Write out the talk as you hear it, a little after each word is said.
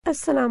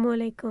Assalamu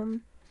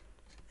alaikum,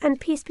 and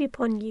peace be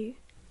upon you.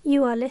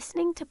 You are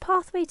listening to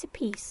Pathway to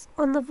Peace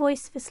on the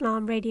Voice of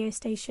Islam radio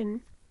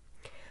station.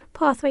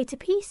 Pathway to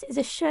Peace is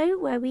a show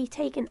where we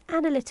take an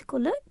analytical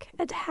look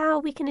at how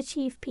we can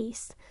achieve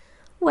peace,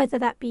 whether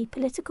that be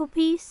political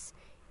peace,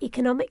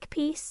 economic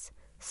peace,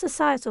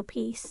 societal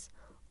peace,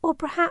 or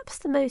perhaps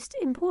the most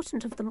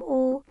important of them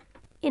all,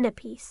 inner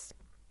peace.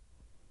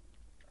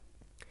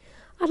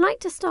 I'd like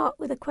to start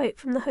with a quote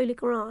from the Holy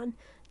Quran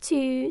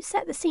to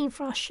set the scene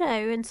for our show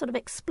and sort of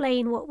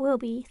explain what we'll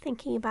be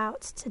thinking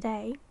about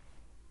today.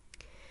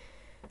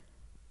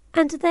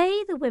 And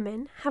they, the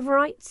women, have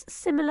rights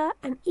similar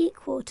and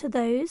equal to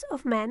those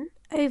of men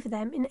over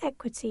them in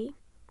equity.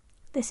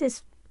 This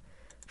is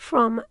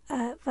from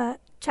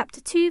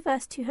chapter 2,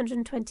 verse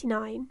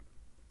 229.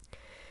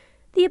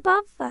 The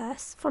above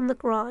verse from the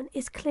Quran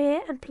is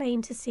clear and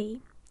plain to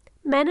see.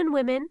 Men and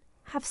women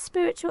have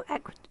spiritual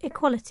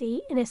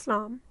equality in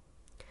Islam.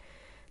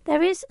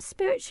 There is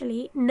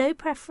spiritually no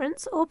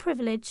preference or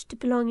privilege to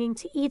belonging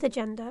to either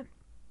gender.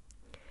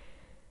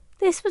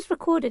 This was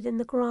recorded in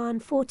the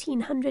Quran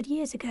 1400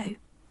 years ago.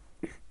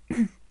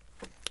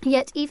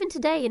 Yet even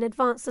today in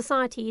advanced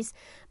societies,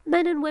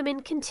 men and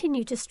women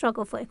continue to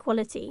struggle for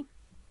equality.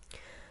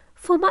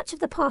 For much of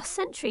the past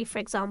century, for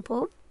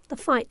example, the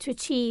fight to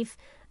achieve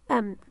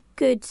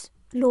good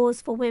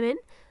laws for women,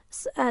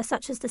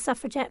 such as the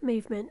suffragette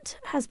movement,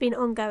 has been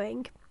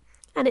ongoing.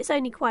 And it's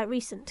only quite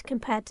recent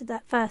compared to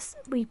that verse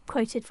we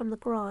quoted from the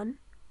Quran.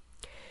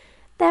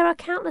 There are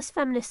countless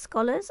feminist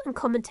scholars and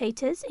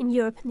commentators in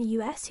Europe and the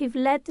US who've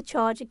led the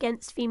charge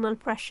against female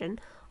oppression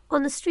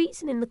on the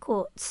streets and in the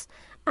courts,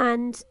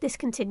 and this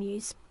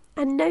continues.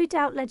 And no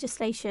doubt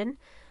legislation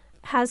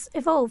has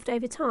evolved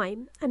over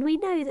time, and we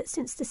know that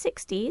since the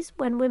 60s,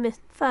 when women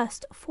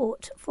first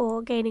fought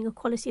for gaining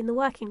equality in the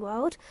working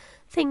world,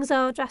 things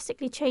are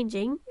drastically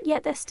changing,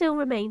 yet there still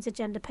remains a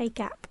gender pay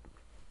gap.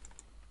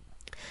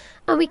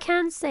 And we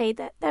can say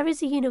that there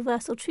is a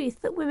universal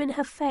truth that women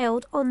have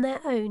failed on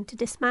their own to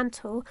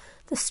dismantle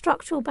the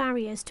structural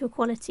barriers to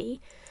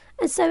equality,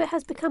 and so it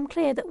has become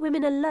clear that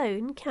women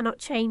alone cannot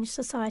change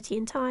society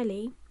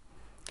entirely.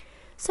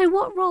 So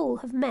what role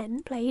have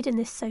men played in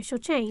this social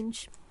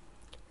change?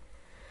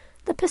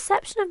 The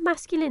perception of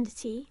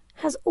masculinity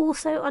has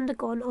also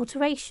undergone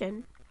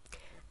alteration.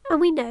 And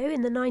we know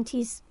in the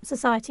 90s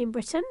society in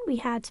Britain, we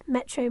had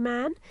Metro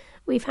Man,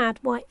 we've had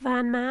White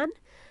Van Man.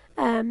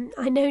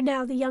 I know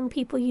now the young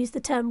people use the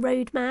term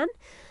road man.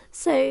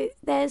 So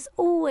there's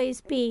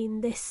always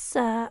been this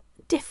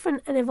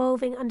different and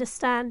evolving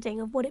understanding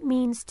of what it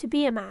means to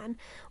be a man,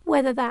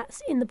 whether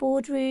that's in the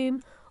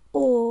boardroom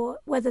or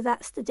whether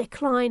that's the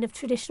decline of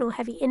traditional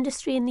heavy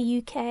industry in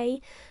the UK,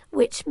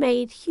 which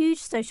made huge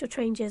social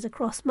changes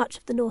across much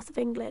of the north of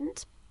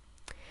England.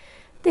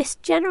 This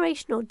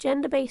generational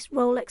gender-based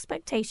role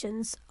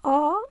expectations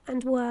are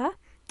and were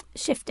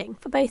shifting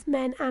for both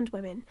men and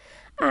women,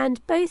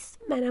 and both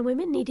men and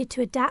women needed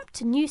to adapt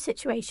to new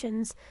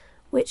situations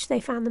which they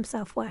found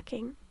themselves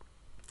working.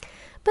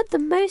 But the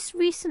most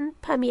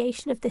recent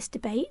permeation of this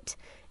debate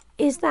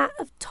is that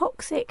of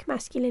toxic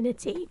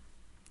masculinity.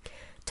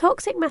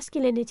 Toxic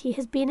masculinity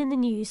has been in the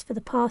news for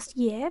the past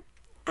year,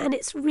 and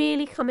it's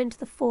really come into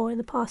the fore in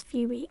the past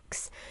few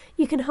weeks.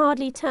 You can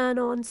hardly turn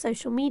on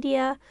social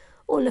media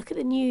or look at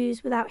the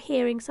news without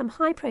hearing some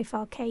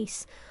high-profile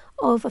case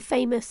of a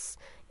famous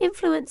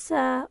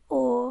influencer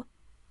or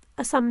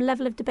some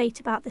level of debate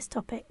about this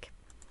topic.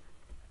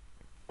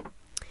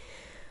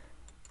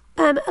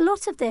 A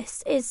lot of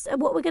this is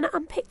what we're going to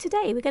unpick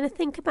today. We're going to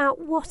think about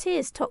what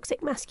is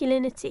toxic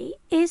masculinity.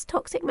 Is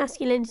toxic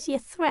masculinity a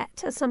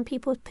threat, as some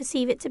people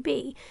perceive it to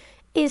be?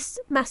 Is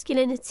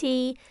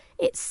masculinity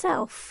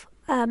itself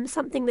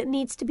something that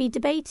needs to be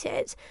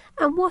debated?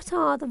 And what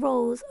are the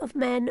roles of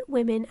men,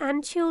 women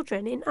and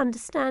children in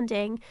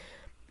understanding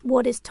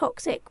what is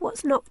toxic,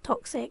 what's not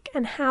toxic,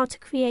 and how to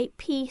create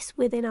peace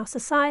within our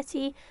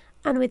society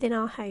and within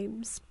our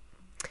homes?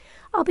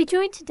 I'll be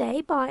joined today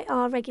by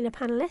our regular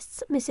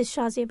panellists, Mrs.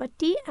 Shazia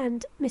Bhatti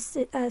and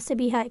Ms.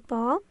 Sabiha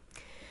Iqbal.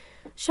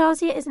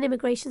 Shazia is an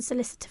immigration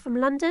solicitor from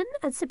London,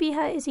 and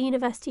Sabiha is a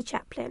university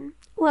chaplain.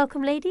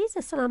 Welcome, ladies.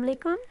 Assalamu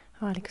alaikum.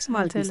 Wa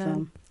alaikum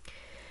salam.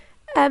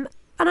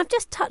 And I've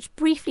just touched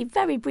briefly,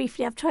 very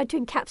briefly, I've tried to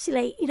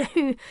encapsulate,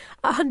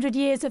 100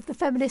 years of the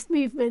feminist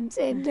movement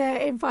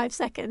in 5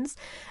 seconds.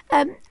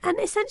 And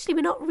essentially,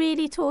 we're not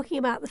really talking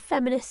about the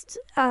feminist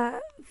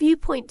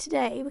viewpoint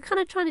today. We're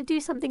kind of trying to do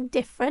something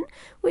different,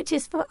 which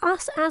is for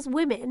us as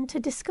women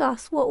to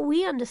discuss what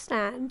we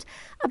understand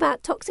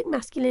about toxic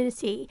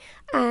masculinity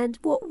and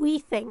what we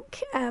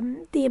think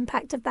the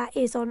impact of that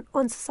is on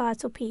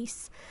societal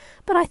peace.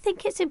 But I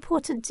think it's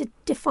important to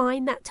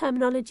define that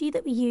terminology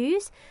that we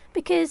use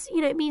because,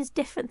 it means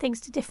different things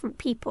to different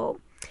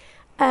people.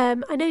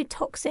 I know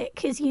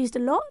toxic is used a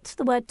lot.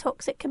 The word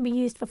toxic can be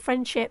used for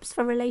friendships,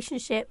 for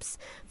relationships,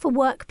 for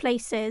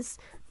workplaces.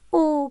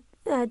 All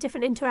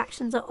different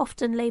interactions are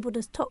often labelled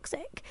as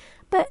toxic.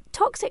 But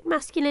toxic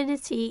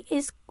masculinity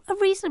is a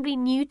reasonably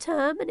new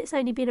term, and it's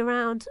only been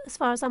around, as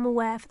far as I'm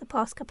aware, for the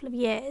past couple of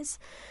years.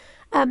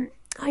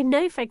 I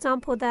know, for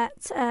example,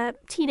 that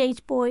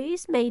teenage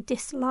boys may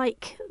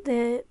dislike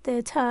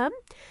the term,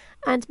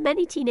 and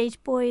many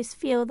teenage boys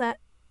feel that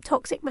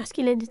toxic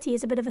masculinity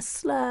is a bit of a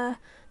slur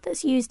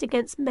that's used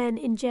against men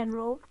in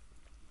general.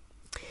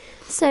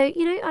 So,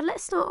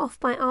 let's start off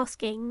by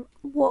asking,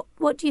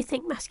 what do you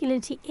think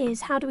masculinity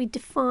is? How do we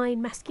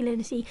define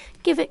masculinity,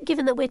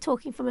 given that we're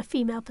talking from a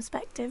female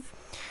perspective?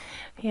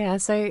 Yeah,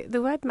 so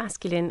the word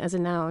masculine as a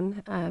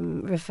noun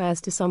refers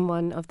to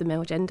someone of the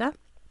male gender.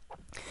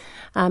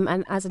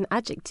 And as an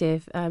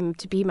adjective,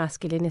 to be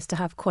masculine is to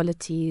have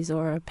qualities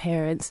or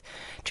appearance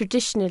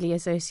traditionally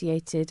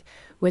associated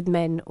with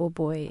men or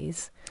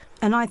boys.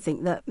 And I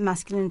think that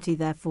masculinity,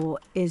 therefore,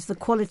 is the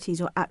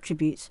qualities or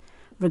attributes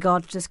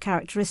regarded as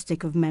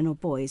characteristic of men or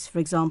boys. For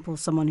example,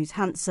 someone who's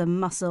handsome,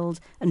 muscled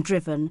and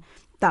driven,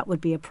 that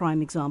would be a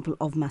prime example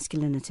of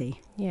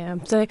masculinity. Yeah,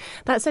 so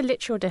that's a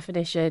literal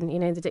definition,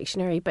 the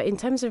dictionary. But in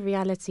terms of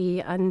reality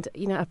and,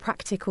 a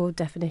practical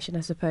definition, I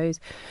suppose,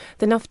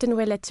 then often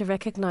we're led to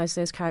recognise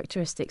those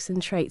characteristics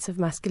and traits of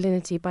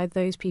masculinity by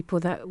those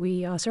people that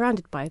we are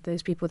surrounded by,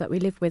 those people that we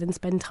live with and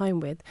spend time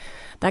with.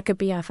 That could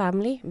be our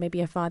family, maybe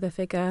a father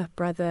figure,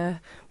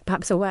 brother,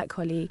 perhaps a work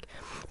colleague.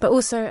 But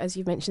also, as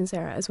you mentioned,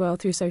 Sarah, as well,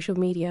 through social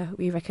media,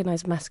 we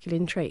recognise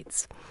masculine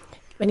traits.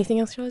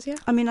 Anything else, Shazia?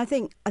 I mean, I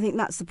think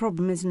that's the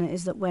problem, isn't it?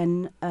 Is that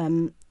when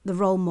the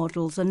role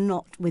models are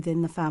not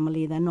within the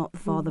family, they're not the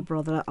father,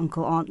 brother,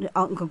 uncle, aunt,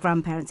 uncle,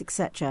 grandparents,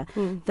 etc.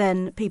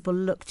 Then people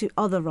look to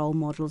other role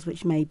models,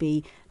 which may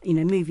be,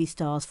 movie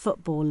stars,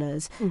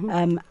 footballers,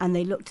 and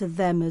they look to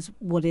them as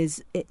what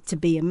is it to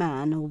be a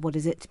man or what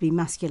is it to be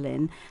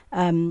masculine.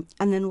 And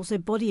then also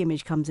body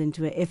image comes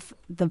into it. If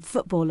the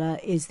footballer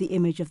is the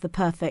image of the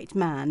perfect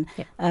man,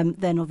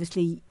 then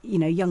obviously,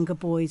 younger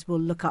boys will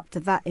look up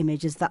to that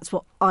image as that's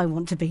what I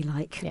want to be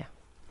like. Yeah.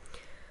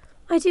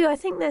 I do. I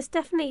think there's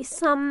definitely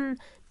some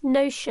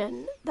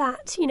notion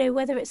that,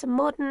 whether it's a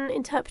modern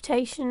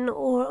interpretation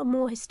or a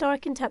more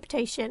historic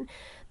interpretation,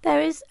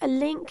 there is a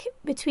link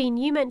between,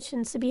 you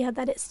mentioned, Sabiha,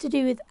 that it's to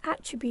do with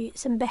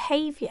attributes and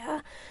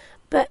behaviour.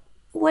 But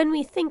when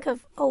we think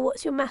of,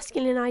 what's your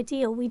masculine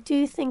ideal, we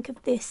do think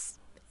of this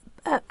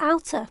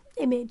outer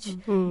image.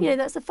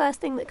 That's the first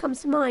thing that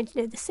comes to mind,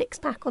 the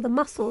six-pack or the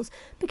muscles,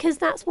 because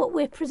that's what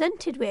we're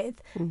presented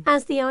with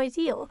as the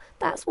ideal.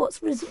 That's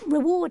what's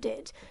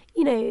rewarded.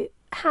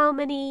 How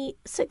many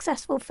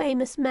successful,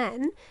 famous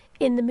men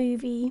in the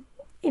movie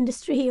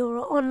industry or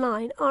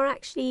online are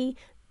actually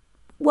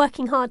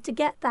working hard to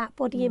get that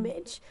body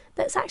image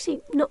that's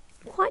actually not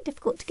quite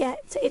difficult to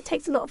get. It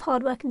takes a lot of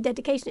hard work and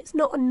dedication. It's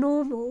not a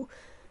normal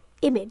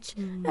image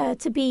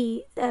to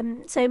be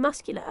so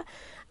muscular.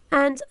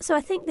 And so I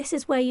think this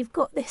is where you've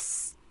got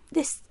this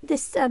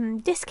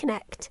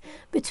disconnect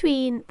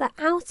between the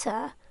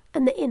outer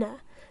and the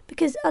inner.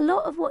 Because a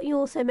lot of what you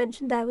also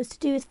mentioned there was to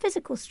do with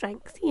physical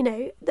strength,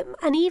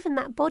 and even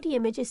that body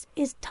image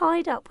is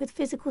tied up with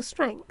physical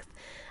strength.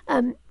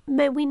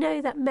 We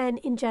know that men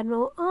in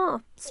general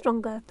are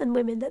stronger than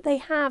women, that they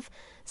have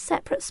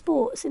separate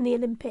sports in the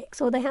Olympics,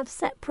 or they have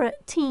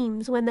separate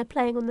teams when they're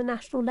playing on the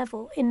national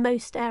level in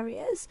most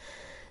areas.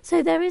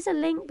 So there is a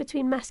link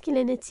between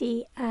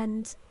masculinity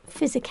and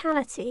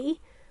physicality.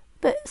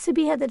 But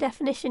Sabiha, the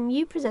definition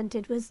you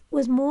presented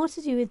was more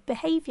to do with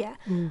behaviour.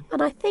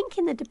 And I think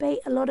in the debate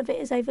a lot of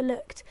it is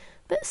overlooked.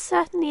 But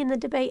certainly in the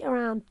debate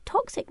around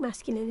toxic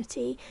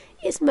masculinity,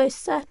 it's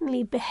most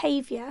certainly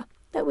behaviour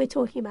that we're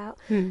talking about.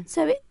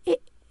 So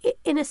it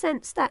in a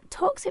sense, that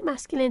toxic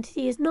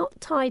masculinity is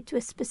not tied to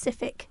a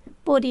specific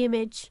body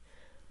image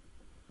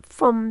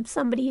from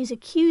somebody who's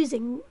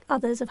accusing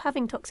others of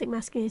having toxic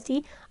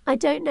masculinity. I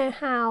don't know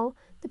how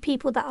the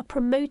people that are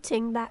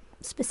promoting that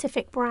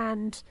specific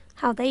brand,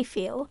 how they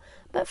feel.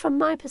 But from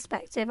my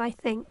perspective, I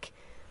think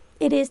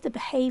it is the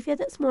behaviour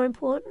that's more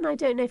important. I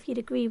don't know if you'd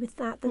agree with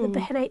that, that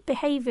the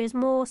behaviour is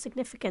more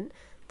significant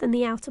than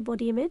the outer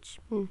body image.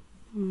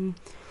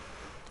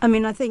 I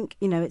mean, I think,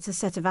 it's a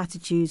set of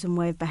attitudes and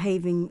way of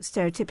behaving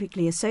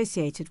stereotypically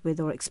associated with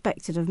or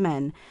expected of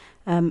men,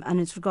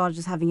 and it's regarded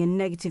as having a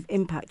negative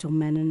impact on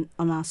men and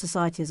on our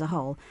society as a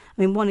whole.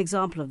 I mean, one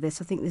example of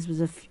this, I think this was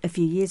a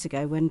few years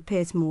ago when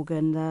Piers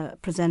Morgan, the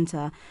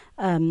presenter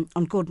on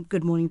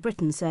Good Morning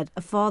Britain, said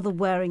a father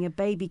wearing a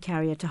baby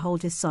carrier to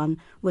hold his son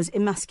was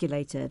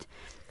emasculated,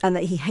 and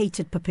that he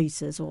hated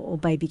papooses or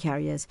baby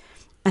carriers.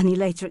 And he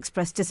later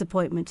expressed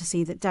disappointment to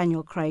see that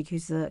Daniel Craig,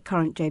 who's the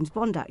current James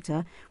Bond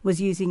actor,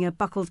 was using a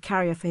buckled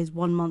carrier for his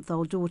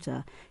 1-month-old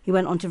daughter. He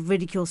went on to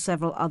ridicule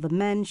several other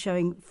men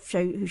who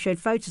showed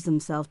photos of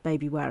themselves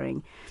baby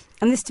wearing.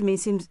 And this to me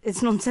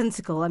it's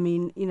nonsensical. I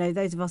mean,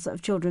 those of us that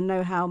have children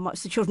know how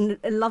much the children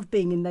love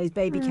being in those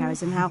baby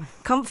carriers and how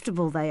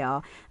comfortable they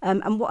are.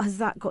 And what has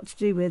that got to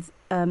do with,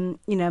 a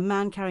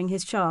man carrying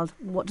his child?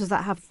 What does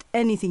that have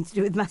anything to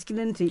do with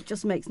masculinity? It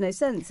just makes no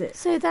sense.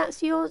 So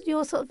that's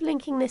you're sort of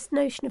linking this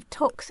notion of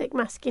toxic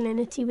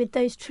masculinity with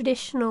those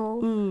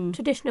traditional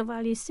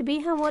values.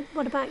 Sabiha,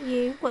 what about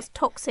you? What's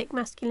toxic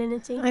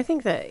masculinity? I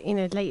think that,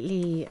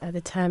 lately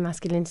the term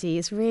masculinity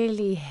is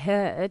really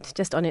heard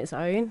just on its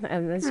own.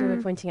 There's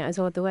we're pointing out as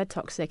well, the word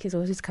toxic is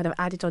always kind of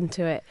added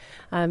onto it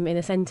in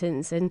a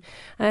sentence. And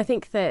I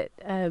think that,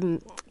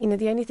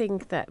 the only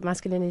thing that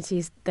masculinity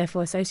is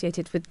therefore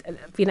associated with,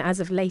 as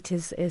of late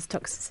is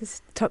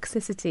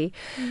toxicity.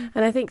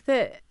 And I think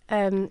that,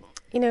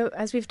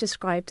 as we've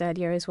described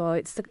earlier as well,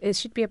 it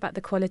should be about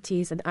the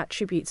qualities and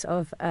attributes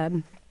of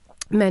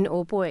men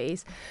or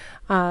boys.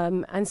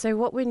 And so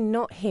what we're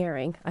not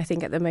hearing, I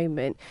think, at the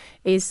moment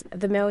is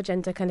the male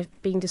gender kind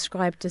of being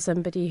described as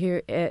somebody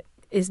who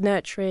is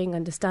nurturing,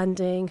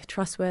 understanding,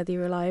 trustworthy,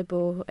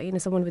 reliable,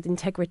 someone with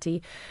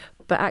integrity,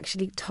 but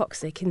actually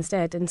toxic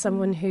instead, and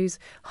someone who's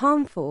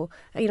harmful,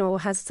 or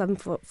has some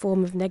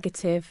form of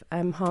negative,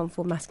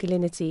 harmful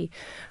masculinity.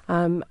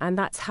 And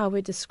that's how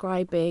we're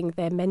describing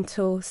their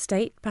mental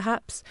state,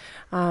 perhaps.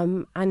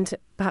 And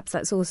perhaps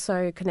that's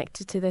also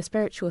connected to their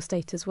spiritual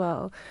state as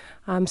well.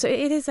 So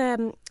it is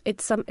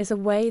it's a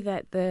way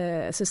that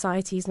the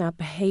society is now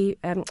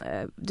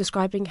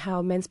describing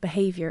how men's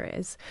behaviour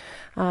is,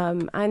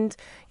 and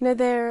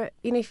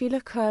if you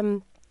look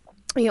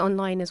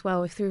online as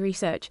well through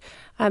research,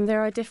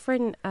 there are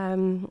different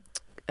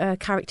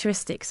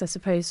characteristics, I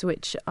suppose,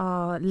 which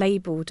are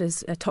labelled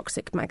as a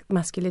toxic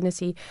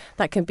masculinity.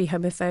 That can be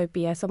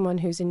homophobia, someone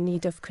who's in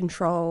need of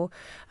control,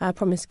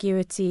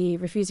 promiscuity,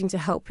 refusing to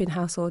help in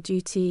household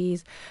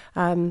duties,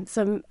 a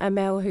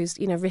male who's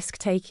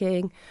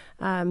risk-taking,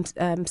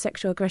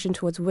 sexual aggression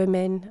towards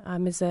women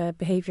is a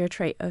behaviour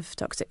trait of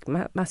toxic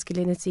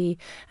masculinity,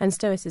 and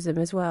stoicism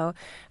as well.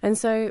 And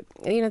so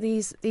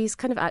these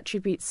kind of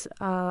attributes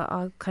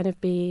are kind of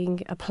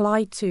being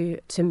applied to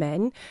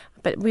men.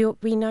 But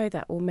we know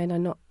that all men are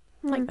not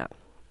like that.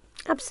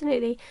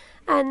 Absolutely.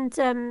 And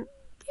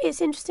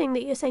it's interesting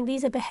that you're saying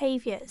these are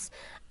behaviours.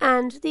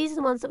 And these are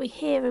the ones that we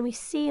hear and we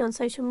see on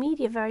social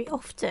media very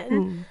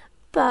often.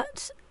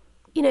 But,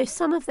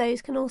 some of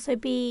those can also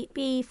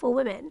be for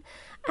women.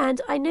 And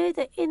I know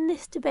that in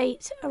this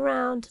debate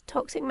around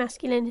toxic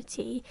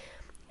masculinity,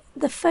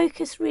 the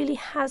focus really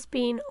has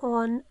been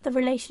on the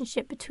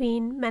relationship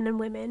between men and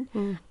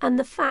women, and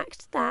the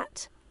fact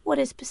that what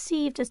is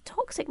perceived as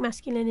toxic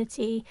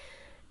masculinity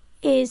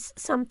is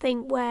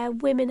something where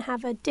women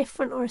have a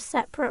different or a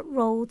separate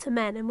role to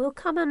men. And we'll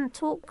come and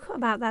talk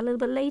about that a little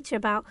bit later,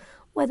 about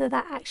whether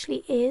that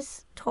actually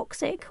is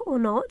toxic or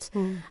not.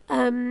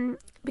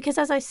 Because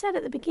as I said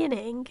at the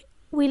beginning,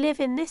 we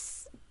live in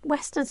this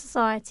Western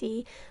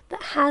society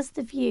that has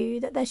the view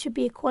that there should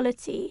be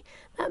equality,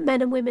 that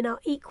men and women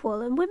are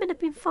equal. And women have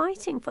been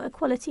fighting for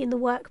equality in the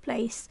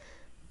workplace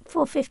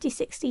for 50,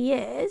 60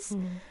 years.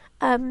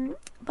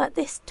 But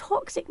this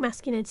toxic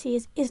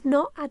masculinity is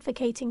not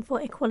advocating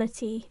for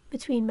equality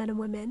between men and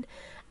women.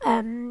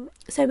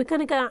 So we're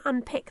going to go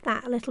unpick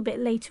that a little bit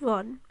later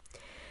on.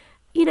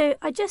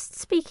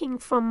 Speaking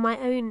from my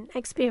own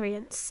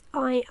experience,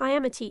 I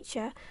am a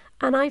teacher,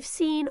 and I've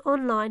seen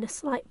online a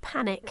slight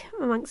panic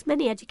amongst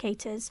many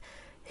educators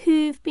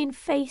who've been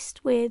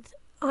faced with,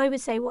 I would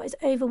say, what is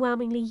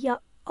overwhelmingly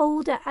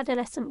older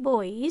adolescent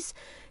boys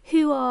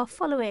who are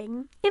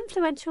following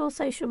influential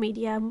social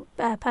media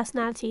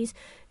personalities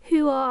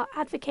who are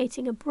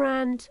advocating a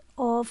brand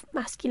of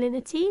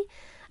masculinity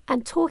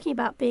and talking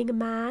about being a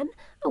man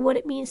and what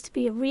it means to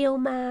be a real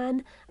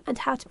man and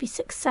how to be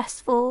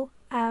successful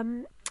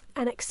and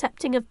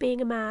accepting of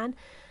being a man.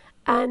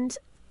 And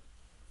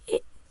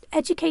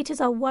educators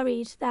are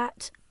worried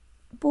that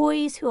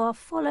boys who are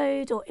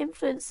followed or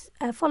influenced,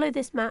 follow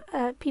this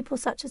people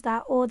such as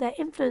that, or they're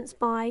influenced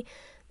by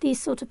these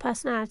sort of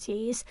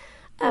personalities,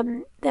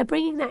 they're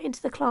bringing that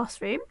into the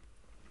classroom,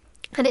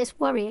 and it's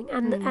worrying.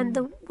 And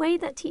the way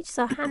that teachers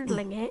are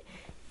handling it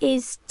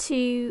is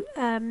to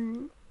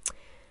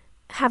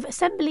have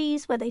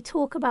assemblies where they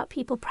talk about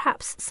people.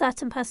 Perhaps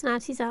certain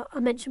personalities are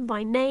mentioned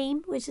by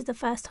name, which is the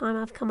first time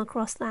I've come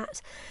across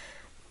that.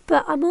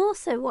 But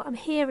what I'm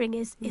hearing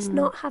is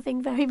not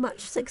having very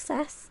much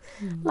success.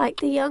 Like,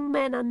 the young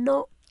men are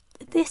not,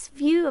 this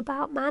view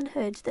about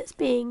manhood that's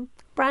being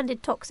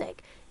branded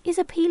toxic is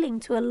appealing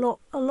to a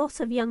lot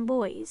of young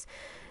boys.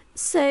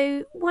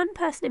 So one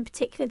person in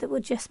particular that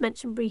we'll just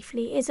mention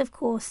briefly is, of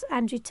course,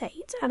 Andrew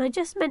Tate. And I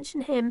just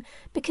mention him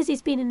because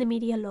he's been in the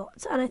media a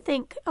lot. And I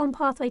think on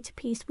Pathway to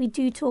Peace, we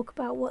do talk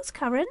about what's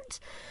current.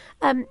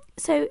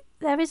 So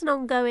there is an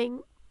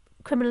ongoing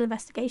criminal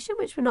investigation,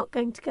 which we're not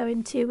going to go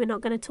into. We're not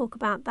going to talk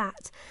about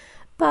that.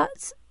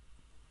 But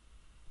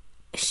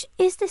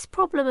is this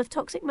problem of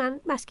toxic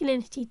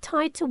masculinity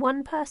tied to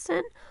one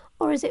person,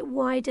 or is it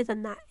wider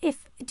than that?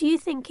 Do you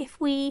think if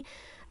we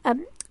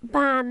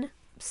ban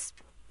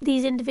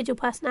these individual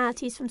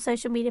personalities from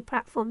social media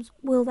platforms,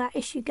 will that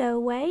issue go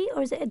away,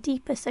 or is it a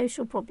deeper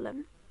social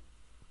problem?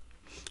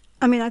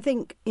 I mean, I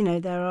think,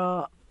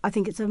 I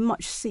think it's a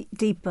much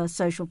deeper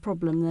social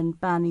problem than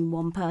banning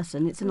one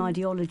person. It's an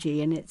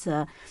ideology, and it's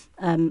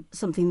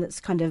something that's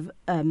kind of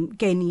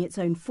gaining its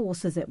own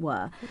force, as it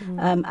were.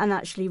 And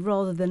actually,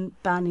 rather than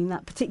banning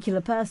that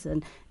particular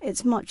person,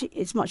 it's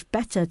much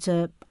better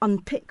to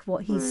unpick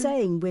what he's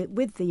saying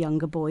with the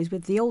younger boys,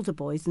 with the older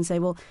boys, and say,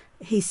 well,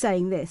 he's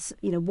saying this.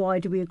 Why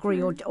do we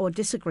agree or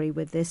disagree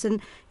with this?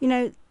 And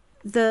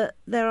there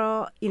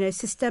are,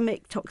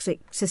 systemic toxic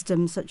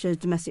systems such as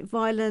domestic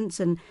violence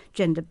and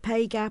gender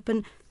pay gap,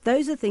 and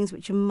those are things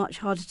which are much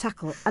harder to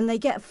tackle, and they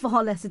get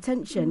far less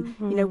attention.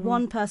 Mm-hmm.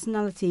 One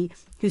personality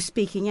who's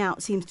speaking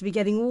out seems to be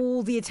getting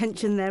all the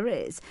attention there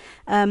is.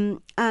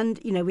 And,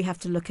 we have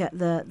to look at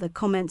the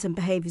comments and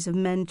behaviours of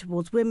men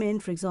towards women,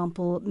 for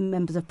example,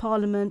 members of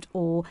parliament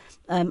or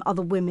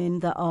other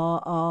women that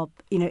are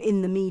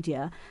in the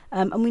media.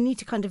 And we need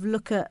to kind of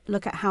look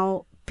at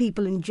how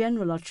people in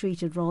general are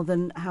treated rather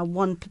than how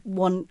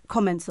one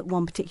comments that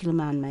one particular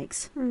man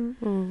makes.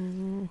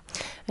 Mm.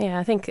 Yeah,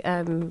 I think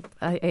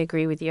I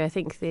agree with you. I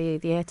think the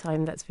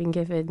airtime that's been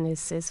given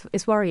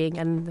is worrying,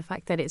 and the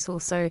fact that it's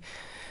also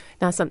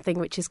now something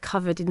which is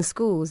covered in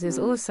schools is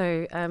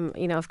also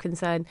of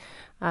concern.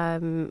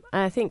 And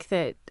I think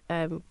that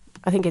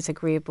I think it's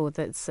agreeable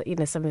that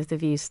some of the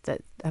views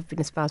that have been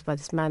espoused by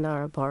this man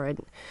are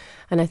abhorrent,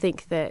 and I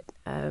think that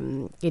I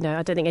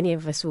don't think any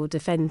of us will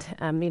defend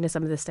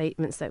some of the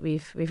statements that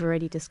we've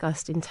already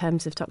discussed in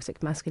terms of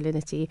toxic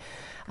masculinity,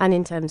 and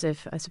in terms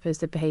of, I suppose,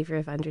 the behaviour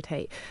of Andrew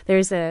Tate. There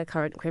is a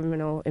current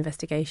criminal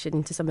investigation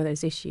into some of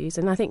those issues,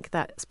 and I think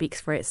that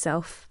speaks for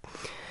itself.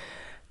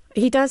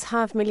 He does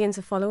have millions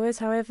of followers,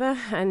 however,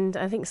 and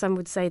I think some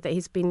would say that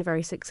he's been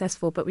very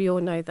successful, but we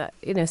all know that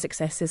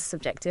success is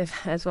subjective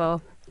as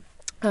well.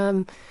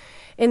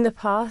 In the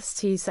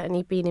past, he's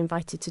certainly been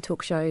invited to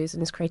talk shows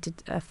and has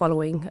created a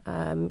following,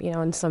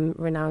 on some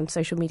renowned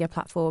social media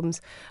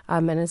platforms.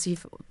 And as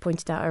you've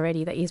pointed out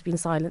already, that he's been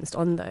silenced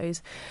on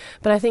those.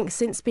 But I think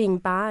since being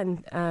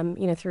banned,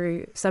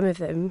 through some of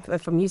them,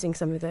 from using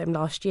some of them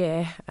last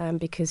year,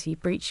 because he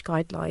breached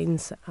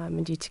guidelines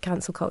and due to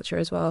cancel culture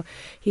as well,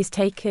 he's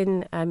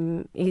taken,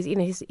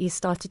 he's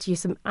started to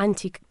use some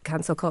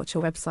anti-cancel culture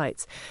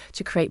websites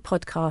to create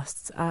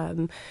podcasts.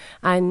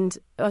 And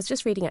I was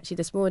just reading actually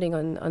this morning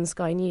on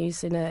Sky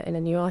News in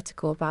a new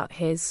article about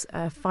his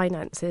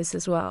finances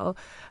as well,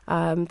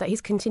 that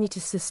he's continued to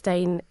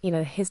sustain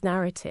his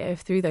narrative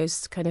through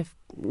those kind of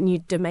new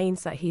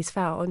domains that he's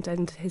found,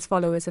 and his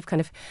followers have kind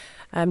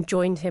of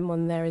joined him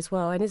on there as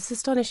well. And it's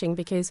astonishing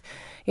because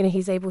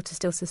he's able to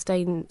still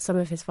sustain some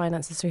of his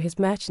finances through his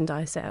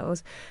merchandise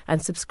sales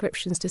and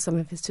subscriptions to some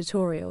of his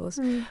tutorials.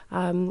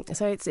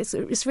 So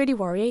it's really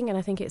worrying, and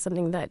I think it's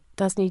something that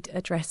does need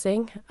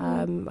addressing.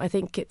 I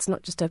think it's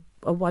not just a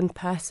one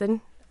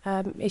person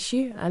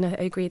issue, and I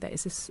agree that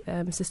it's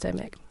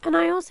systemic. And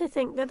I also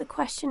think that the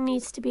question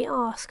needs to be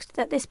asked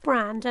that this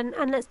brand,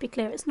 and let's be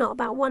clear, it's not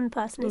about one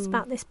person, it's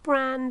about this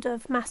brand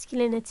of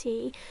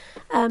masculinity,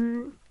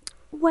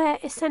 where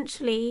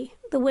essentially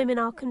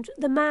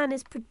the man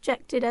is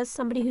projected as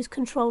somebody who's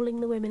controlling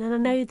the women. And I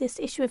know this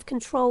issue of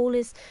control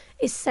is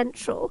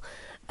central,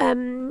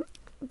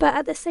 but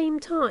at the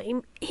same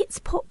time, it's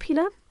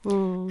popular,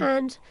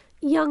 and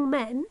young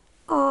men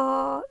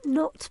are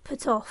not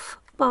put off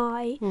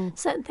by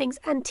certain things,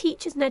 and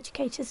teachers and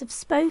educators have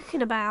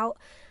spoken about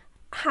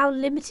how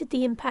limited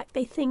the impact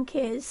they think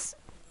is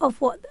of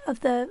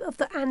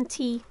the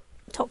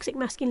anti-toxic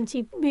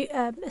masculinity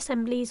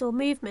assemblies or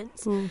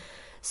movements.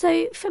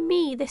 So for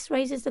me, this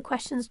raises the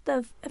questions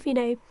of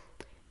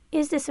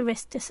is this a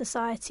risk to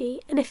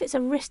society? And if it's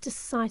a risk to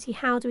society,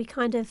 how do we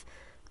kind of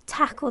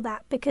tackle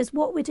that? Because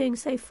what we're doing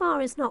so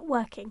far is not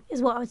working,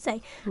 is what I would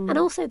say. And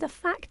also the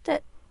fact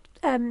that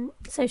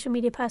social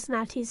media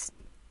personalities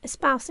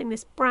espousing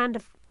this brand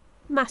of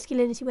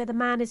masculinity where the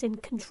man is in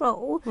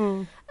control,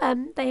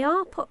 they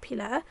are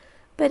popular,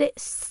 but it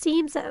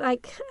seems that,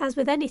 like, as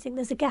with anything,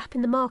 there's a gap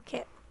in the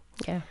market.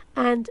 Yeah.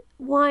 And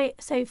why?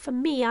 So for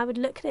me, I would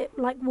look at it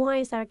like, why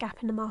is there a gap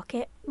in the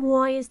market?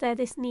 Why is there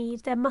this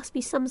need? There must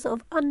be some sort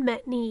of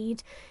unmet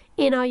need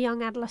in our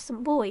young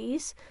adolescent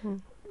boys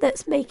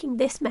that's making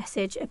this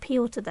message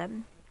appeal to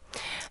them.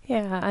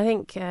 Yeah, I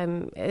think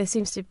there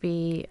seems to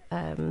be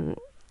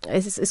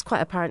it's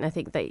quite apparent, I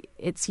think, that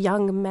it's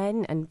young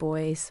men and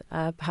boys,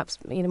 perhaps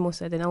more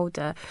so than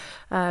older,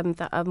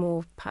 that are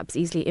more perhaps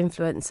easily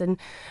influenced, and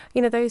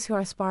those who are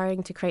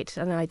aspiring to create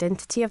an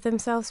identity of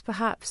themselves,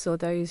 perhaps, or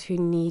those who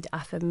need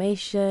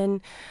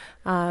affirmation.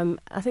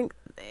 I think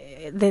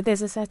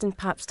there's a certain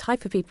perhaps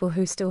type of people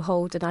who still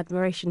hold an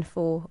admiration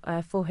for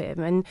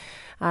him,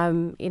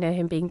 and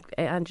him being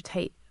Andrew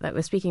Tate that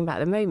we're speaking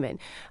about at the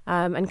moment,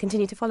 and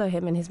continue to follow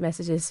him and his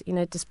messages,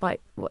 despite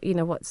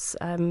what's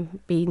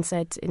being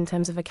said in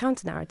terms of a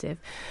counter narrative.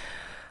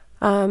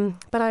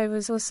 But I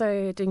was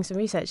also doing some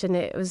research, and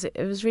it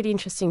was really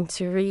interesting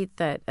to read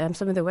that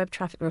some of the web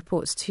traffic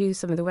reports to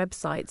some of the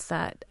websites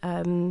that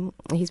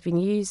he's been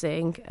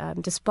using,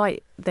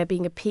 despite there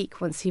being a peak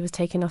once he was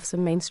taken off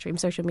some mainstream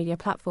social media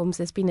platforms,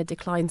 there's been a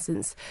decline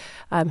since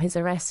his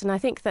arrest. And I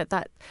think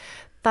that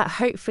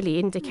hopefully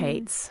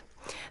indicates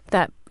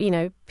that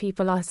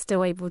people are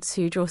still able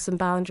to draw some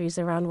boundaries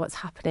around what's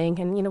happening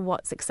and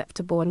what's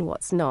acceptable and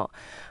what's not.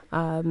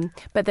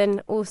 But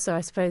then also, I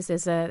suppose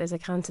there's a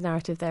counter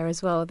narrative there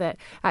as well, that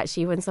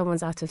actually when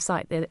someone's out of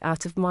sight, they're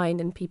out of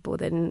mind, and people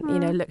then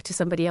look to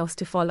somebody else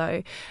to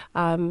follow.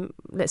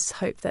 Let's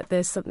hope that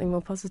there's something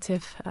more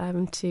positive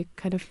to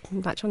kind of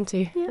latch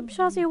onto. Yeah,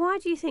 Shazia, why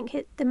do you think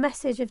the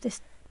message of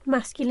this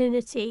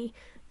masculinity,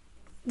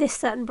 this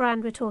certain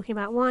brand we're talking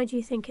about, why do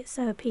you think it's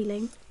so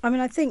appealing? I mean,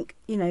 I think,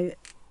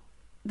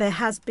 there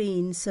has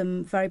been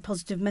some very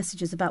positive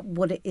messages about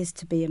what it is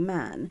to be a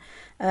man,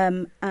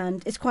 and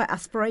it's quite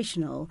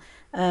aspirational.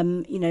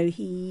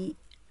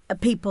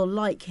 People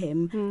like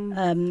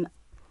him,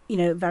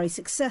 very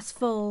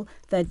successful,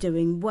 they're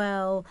doing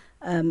well,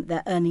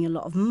 they're earning a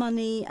lot of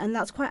money, and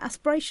that's quite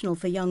aspirational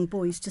for young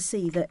boys to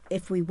see that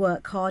if we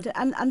work hard,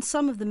 and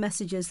some of the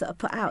messages that are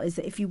put out is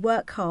that if you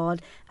work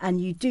hard and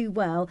you do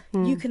well,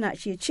 you can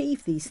actually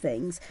achieve these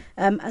things.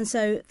 And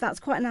so that's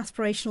quite an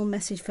aspirational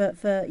message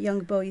for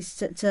young boys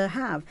to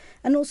have.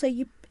 And also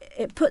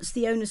it puts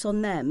the onus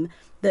on them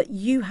that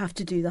you have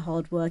to do the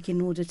hard work in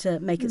order to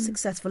make it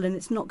successful, and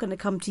it's not going to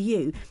come to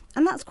you.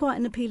 And that's quite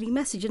an appealing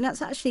message. And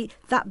that's actually,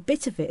 that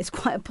bit of it is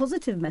quite a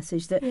positive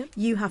message, that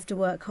you have to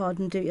work hard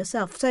and do it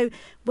yourself. So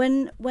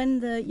when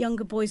the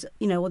younger boys,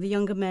 or the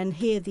younger men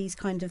hear these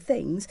kind of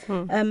things,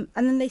 and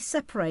then they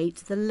separate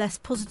the less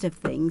positive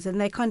things,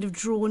 and they're kind of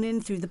drawn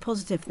in through the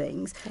positive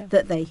things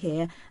that they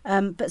hear.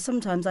 But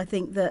sometimes I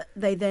think that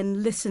they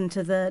then listen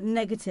to the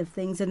negative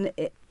things, and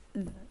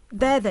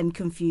they're then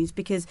confused,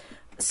 because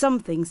some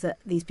things that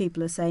these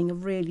people are saying are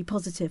really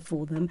positive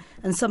for them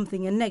and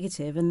something are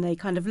negative, and they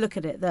kind of look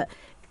at it that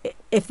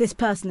if this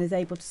person is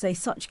able to say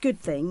such good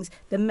things,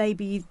 then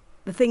maybe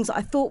the things that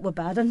I thought were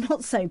bad are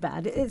not so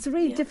bad. It's a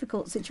really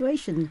difficult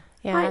situation.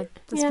 Yeah, I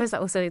suppose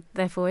that also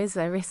therefore is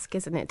a risk,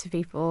 isn't it, to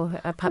people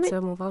perhaps who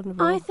are more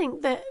vulnerable. I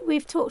think that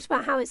we've talked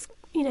about how it's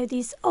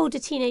these older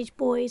teenage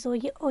boys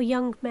or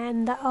young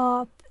men that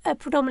are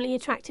predominantly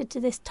attracted to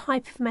this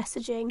type of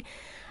messaging,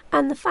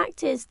 and the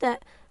fact is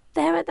that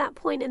they're at that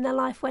point in their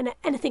life when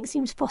anything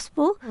seems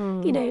possible,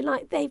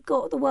 like they've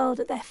got the world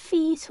at their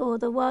feet or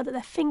the world at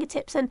their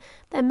fingertips, and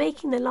they're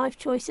making their life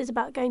choices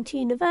about going to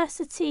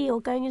university or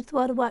going into the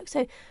world of work.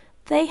 So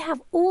they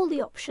have all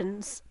the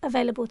options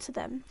available to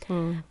them.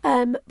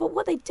 But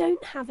what they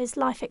don't have is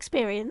life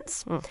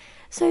experience.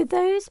 So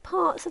those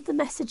parts of the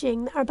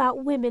messaging that are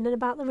about women and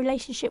about the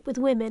relationship with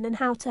women and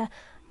how to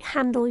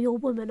handle your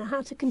woman or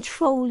how to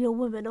control your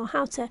woman or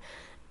how to,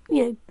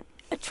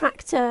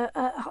 attract a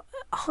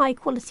high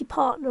quality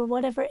partner or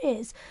whatever it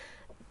is,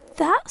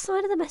 that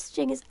side of the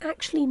messaging is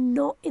actually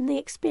not in the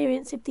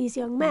experience of these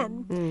young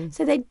men.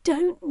 So they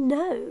don't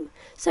know.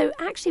 So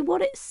actually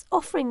what it's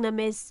offering them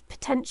is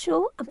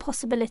potential and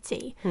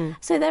possibility.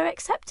 So they're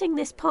accepting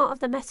this part of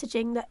the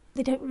messaging that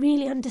they don't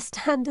really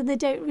understand and they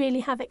don't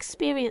really have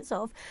experience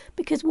of,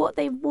 because what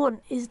they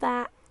want is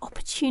that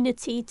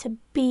opportunity to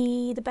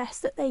be the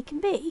best that they can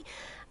be.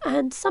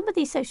 And some of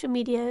these social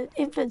media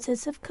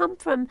influencers have come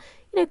from,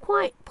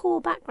 quite poor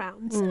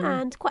backgrounds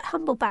and quite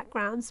humble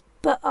backgrounds,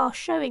 but are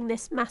showing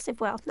this massive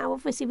wealth. Now,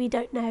 obviously, we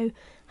don't know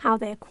how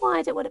they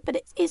acquired it, but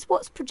it is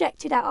what's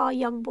projected at our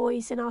young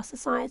boys in our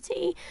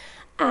society.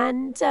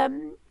 And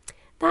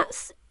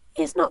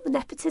it's not the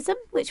nepotism,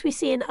 which we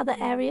see in other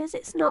areas.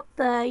 It's not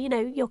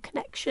the, your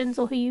connections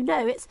or who you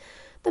know. It's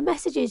the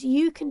message is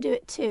you can do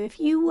it too if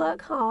you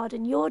work hard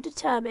and you're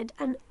determined.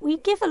 And we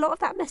give a lot of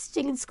that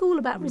messaging in school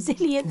about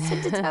resilience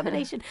and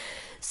determination.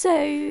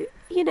 So,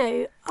 and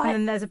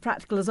then there's a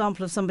practical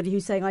example of somebody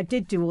who's saying, I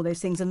did do all those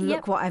things and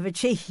look what I've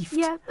achieved.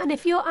 Yeah, and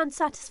if you're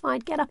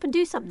unsatisfied, get up and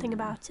do something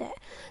about it.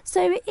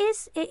 So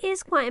it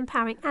is quite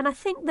empowering. And I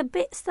think the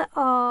bits that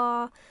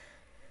are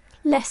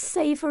less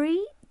savoury,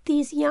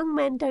 these young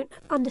men don't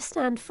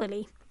understand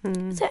fully.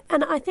 So,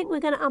 and I think we're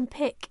going to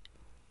unpick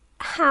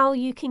how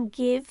you can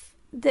give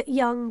the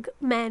young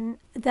men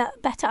the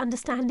better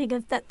understanding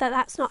of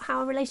that's not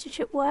how a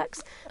relationship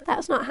works.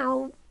 That's not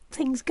how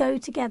things go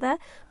together.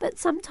 But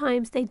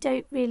sometimes they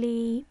don't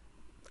really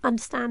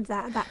understand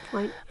that at that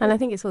point. And I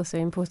think it's also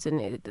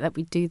important that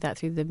we do that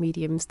through the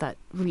mediums that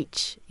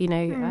reach,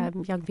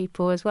 young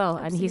people as well.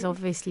 Absolutely. And he's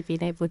obviously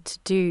been able to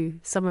do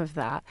some of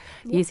that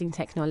using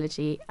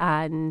technology.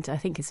 And I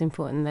think it's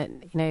important that,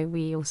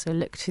 we also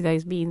look to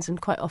those means.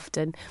 And quite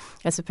often,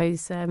 I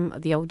suppose,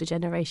 the older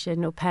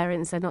generation or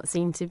parents are not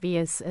seen to be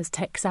as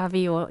tech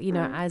savvy or,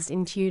 as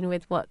in tune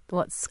with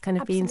what's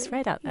kind of being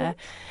spread out there.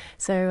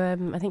 So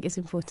I think it's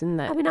important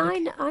that...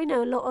 I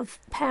know a lot of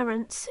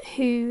parents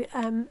who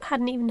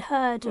hadn't even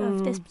heard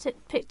of this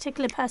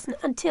particular person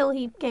until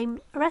he became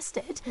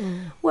arrested,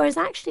 whereas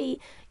actually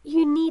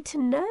you need to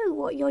know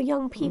what your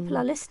young people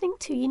are listening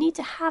to. You need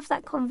to have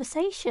that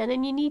conversation,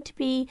 and you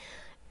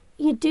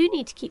do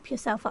need to keep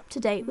yourself up to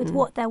date with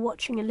what they're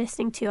watching and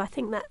listening to. I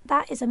think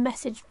that is a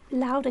message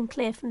loud and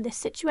clear from this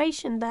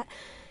situation, that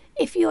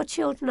if your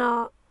children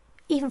are,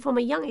 even from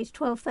a young age,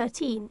 12,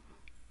 13,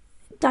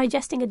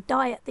 digesting a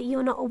diet that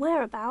you're not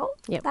aware about,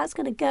 that's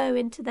going to go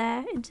into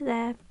their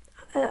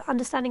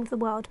understanding of the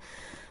world.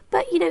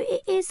 But,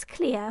 it is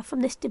clear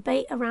from this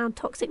debate around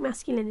toxic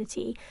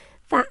masculinity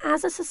that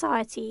as a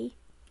society,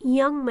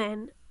 young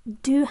men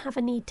do have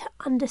a need to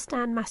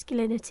understand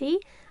masculinity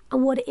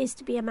and what it is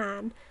to be a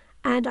man.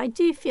 And I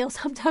do feel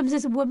sometimes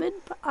as a woman,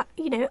 but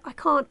I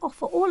can't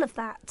offer all of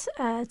that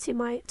to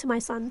my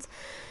sons.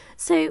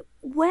 So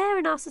where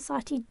in our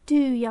society do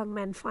young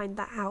men find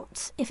that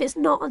out? If it's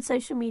not on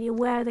social media,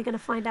 where are they going to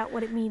find out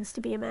what it means to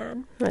be a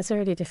man? That's a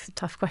really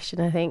tough question,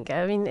 I think.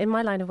 I mean, in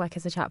my line of work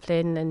as a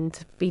chaplain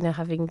and,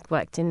 having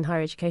worked in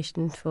higher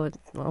education for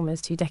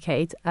almost 2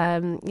 decades,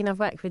 I've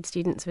worked with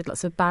students with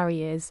lots of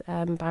barriers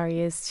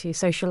to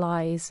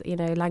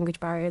socialise, language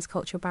barriers,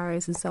 cultural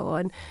barriers and so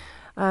on.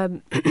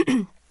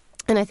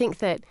 And I think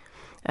that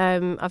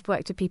I've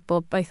worked with people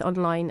both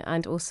online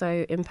and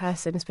also in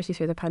person, especially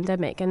through the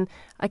pandemic. And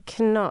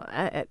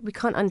we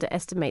can't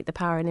underestimate the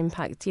power and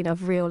impact,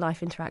 of real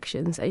life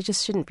interactions. It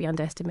just shouldn't be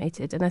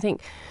underestimated. And I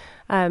think,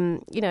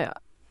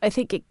 I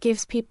think it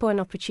gives people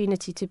an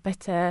opportunity to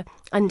better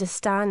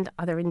understand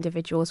other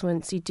individuals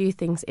once you do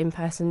things in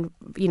person,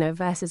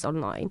 versus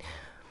online.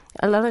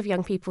 A lot of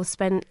young people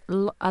spend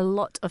a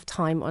lot of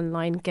time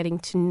online getting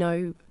to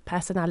know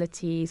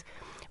personalities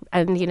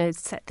and,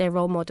 set their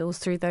role models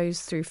through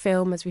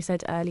film, as we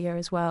said earlier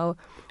as well,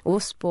 or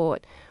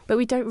sport. But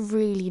we don't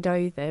really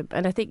know them.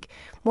 And I think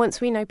once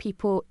we know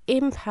people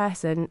in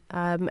person,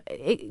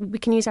 we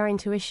can use our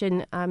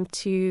intuition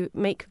to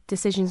make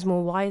decisions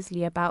more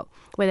wisely about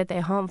whether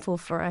they're harmful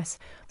for us,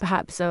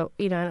 perhaps, or,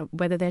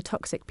 whether they're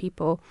toxic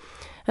people.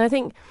 And I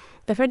think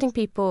befriending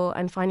people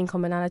and finding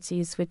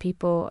commonalities with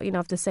people,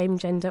 of the same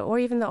gender or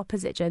even the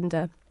opposite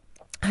gender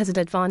has an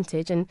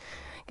advantage. And,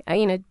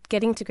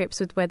 getting to grips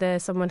with whether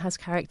someone has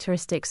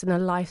characteristics and a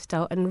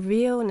lifestyle and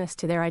realness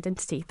to their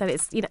identity, that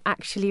it's,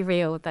 actually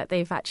real, that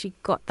they've actually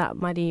got that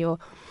money, or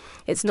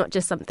it's not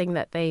just something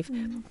that they've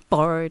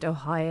borrowed or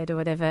hired or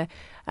whatever.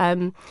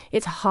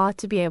 It's hard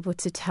to be able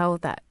to tell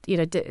that,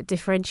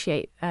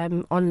 differentiate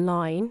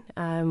online,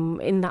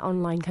 in that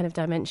online kind of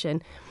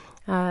dimension.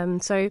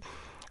 So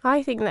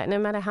I think that no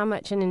matter how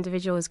much an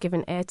individual is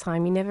given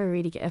airtime, you never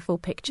really get a full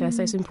picture.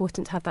 So it's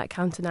important to have that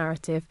counter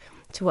narrative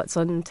to what's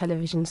on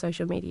television,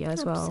 social media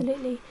as well.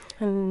 Absolutely.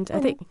 And I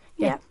think,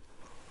 yeah.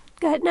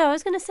 Go ahead. No, I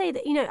was going to say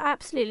that, I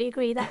absolutely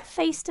agree that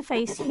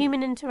face-to-face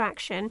human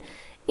interaction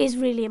is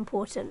really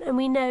important. And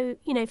we know,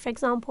 for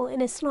example,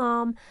 in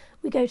Islam,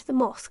 we go to the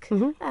mosque,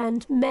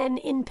 and men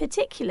in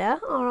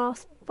particular are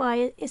asked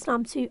by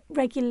Islam to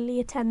regularly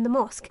attend the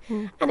mosque.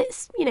 And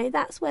it's,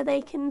 that's where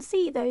they can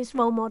see those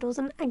role models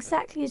and,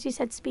 exactly as you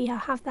said,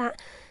 Sabiha, have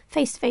that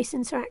face-to-face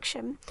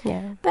interaction.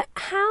 Yeah. But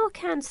how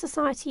can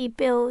society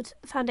build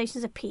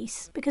foundations of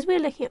peace? Because we're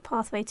looking at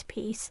Pathway to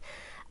Peace.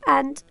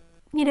 And,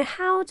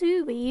 how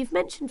do we? You've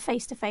mentioned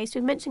face-to-face,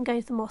 we've mentioned going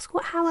to the mosque.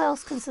 How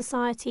else can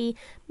society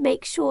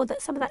make sure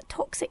that some of that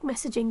toxic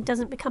messaging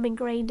doesn't become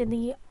ingrained in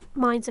the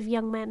minds of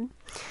young men?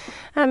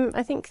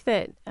 I think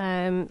that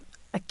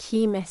a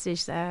key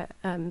message there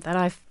that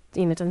I've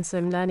done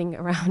some learning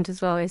around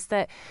as well is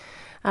that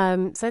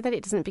so that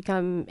it doesn't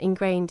become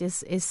ingrained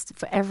is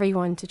for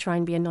everyone to try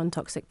and be a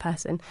non-toxic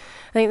person.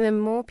 I think the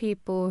more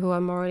people who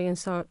are morally and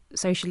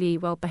socially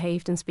well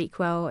behaved and speak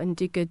well and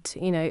do good,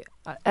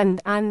 and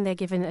they're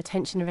given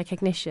attention and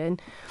recognition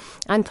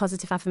and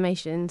positive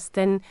affirmations,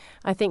 then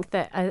I think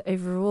that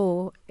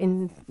overall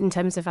in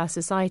terms of our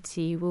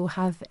society, we'll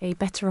have a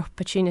better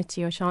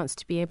opportunity or chance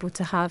to be able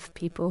to have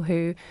people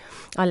who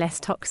are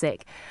less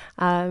toxic.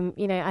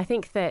 I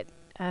think that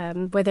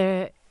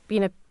whether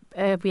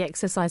we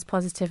exercise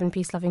positive and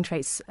peace-loving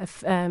traits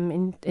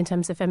in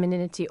terms of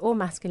femininity or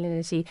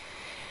masculinity,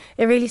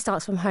 it really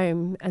starts from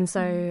home. And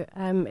so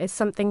it's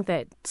something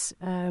that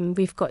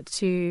we've got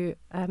to,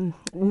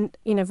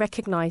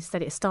 recognise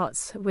that it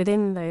starts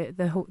within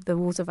the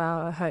walls of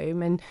our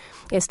home, and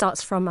it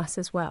starts from us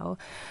as well.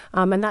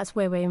 And that's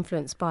where we're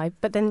influenced by.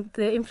 But then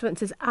the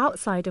influences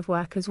outside of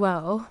work as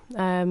well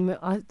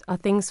are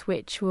things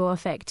which will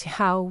affect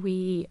how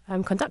we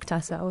conduct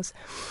ourselves.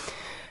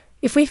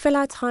 If we fill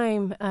our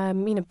time,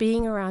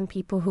 being around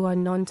people who are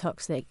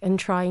non-toxic and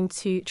try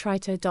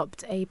to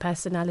adopt a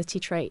personality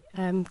trait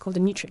called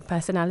a neutric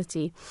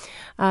personality,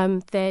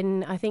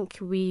 then I think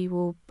we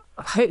will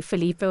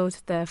hopefully build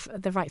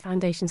the right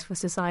foundations for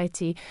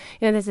society.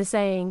 There's a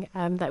saying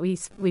that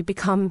we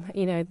become,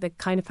 the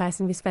kind of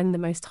person we spend the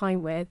most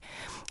time with,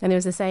 and there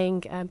was a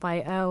saying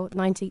by Earl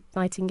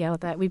Nightingale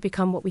that we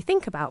become what we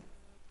think about.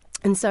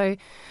 And so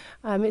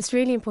it's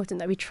really important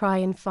that we try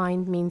and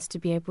find means to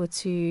be able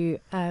to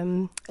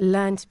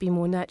learn to be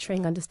more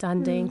nurturing,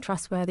 understanding,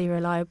 trustworthy,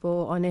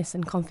 reliable, honest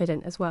and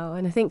confident as well.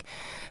 And I think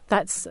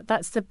that's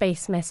the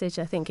base message,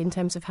 I think, in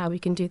terms of how we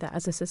can do that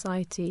as a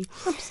society.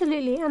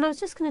 Absolutely. And I was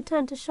just going to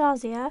turn to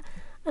Shazia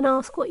and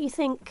ask what you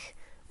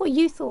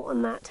thought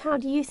on that. How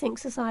do you think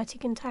society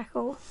can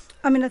tackle?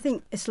 I mean, I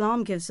think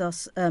Islam gives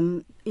us, a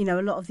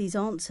lot of these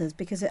answers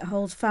because it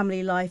holds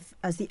family life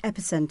as the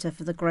epicentre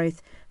for the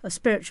growth of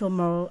spiritual,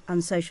 moral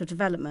and social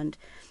development.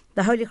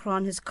 The Holy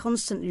Quran has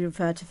constantly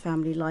referred to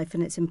family life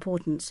and its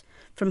importance,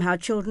 from how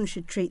children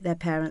should treat their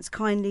parents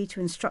kindly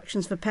to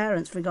instructions for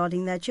parents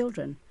regarding their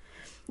children.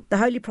 The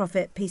Holy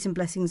Prophet, peace and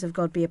blessings of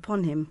God be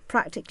upon him,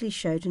 practically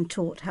showed and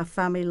taught how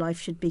family life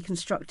should be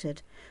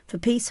constructed for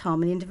peace,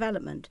 harmony and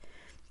development.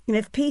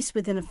 If peace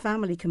within a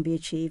family can be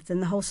achieved, then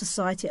the whole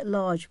society at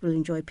large will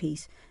enjoy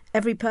peace.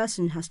 Every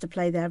person has to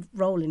play their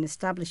role in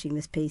establishing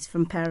this peace,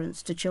 from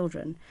parents to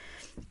children.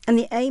 And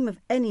the aim of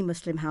any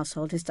Muslim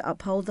household is to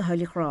uphold the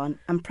Holy Quran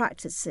and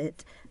practice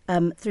it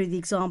through the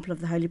example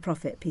of the Holy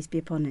Prophet, peace be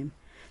upon him.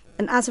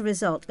 And as a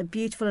result, a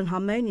beautiful and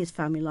harmonious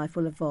family life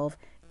will evolve,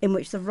 in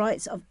which the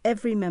rights of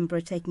every member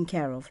are taken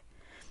care of.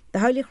 The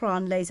Holy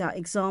Quran lays out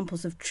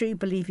examples of true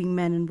believing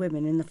men and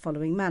women in the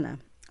following manner.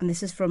 And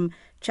this is from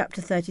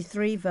chapter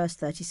 33, verse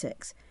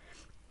 36.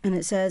 And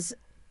it says,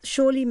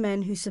 "Surely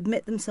men who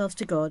submit themselves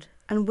to God,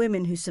 and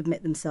women who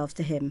submit themselves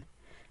to him,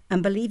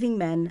 and believing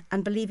men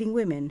and believing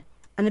women,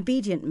 and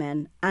obedient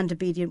men and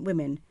obedient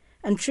women,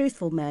 and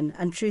truthful men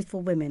and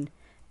truthful women,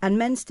 and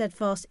men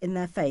steadfast in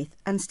their faith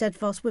and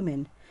steadfast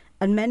women,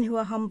 and men who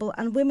are humble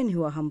and women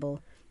who are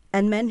humble,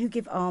 and men who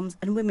give alms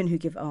and women who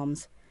give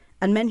alms,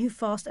 and men who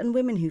fast and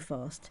women who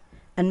fast,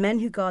 and men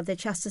who guard their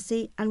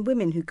chastity and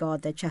women who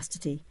guard their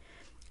chastity,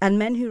 and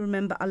men who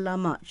remember Allah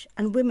much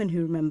and women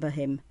who remember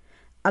him.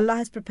 Allah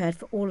has prepared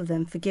for all of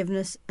them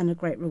forgiveness and a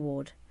great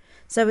reward."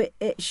 So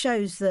it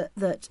shows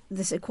that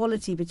this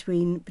equality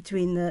between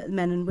the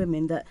men and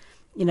women, that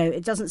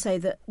it doesn't say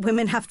that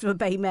women have to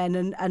obey men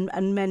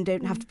and men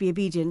don't have to be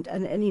obedient,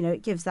 and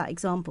it gives that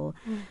example.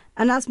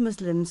 And as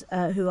Muslims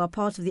who are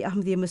part of the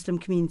Ahmadiyya Muslim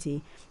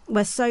community,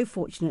 we're so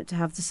fortunate to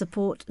have the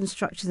support and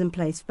structures in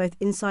place both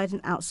inside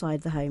and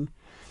outside the home.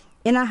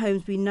 In our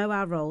homes we know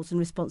our roles and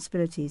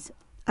responsibilities,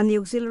 and the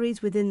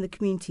auxiliaries within the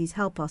communities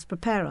help us,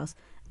 prepare us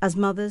as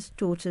mothers,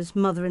 daughters,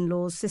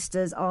 mother-in-laws,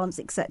 sisters, aunts,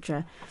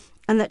 etc.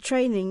 And that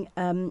training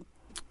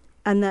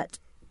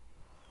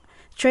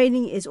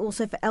is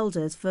also for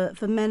elders,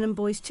 for men and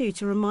boys too,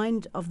 to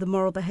remind of the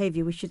moral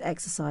behaviour we should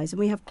exercise. And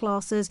we have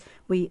classes,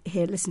 we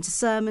listen to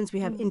sermons,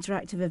 we have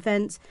interactive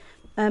events,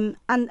 and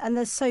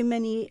there's so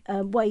many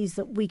ways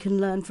that we can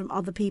learn from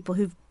other people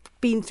who've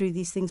been through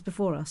these things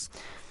before us.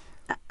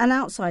 And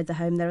outside the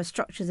home, there are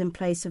structures in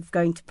place of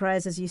going to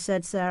prayers, as you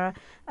said, Sarah,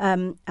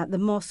 at the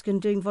mosque, and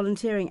doing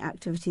volunteering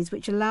activities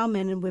which allow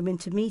men and women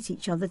to meet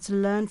each other, to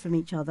learn from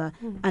each other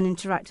and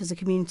interact as a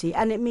community.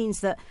 And it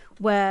means that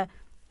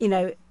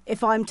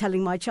if I'm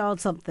telling my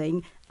child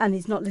something and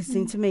he's not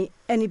listening to me,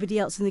 anybody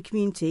else in the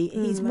community,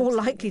 he's more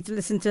likely to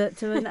listen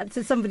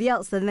to somebody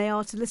else than they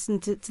are to listen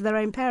to their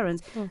own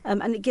parents.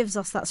 And it gives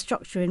us that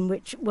structure in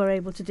which we're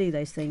able to do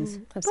those things.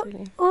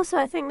 Absolutely. But also,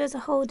 I think there's a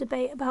whole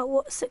debate about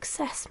what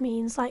success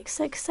means. Like,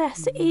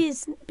 success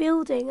is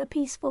building a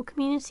peaceful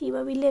community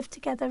where we live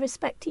together,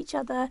 respect each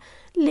other,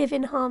 live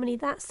in harmony.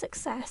 That's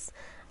success,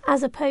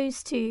 as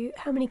opposed to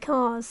how many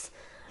cars.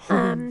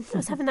 I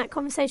was having that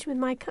conversation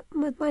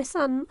with my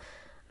son.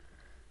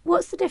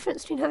 What's the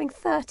difference between having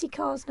 30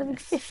 cars and having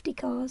 50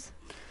 cars?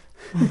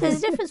 There's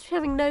a difference between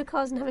having no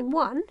cars and having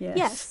one,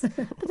 yes.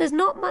 But there's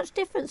not much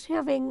difference between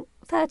having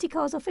 30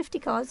 cars or 50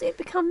 cars. It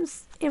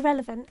becomes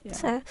irrelevant. Yeah.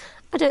 So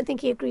I don't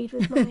think he agreed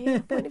with my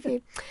point of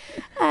view.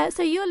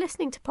 So you're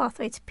listening to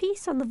Pathway to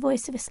Peace on the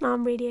Voice of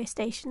Islam radio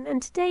station,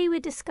 and today we're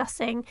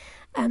discussing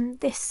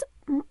this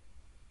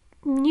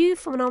new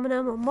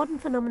phenomenon, or modern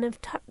phenomenon, of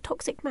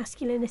toxic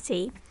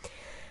masculinity.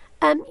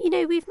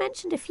 We've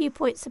mentioned a few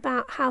points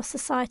about how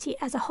society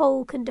as a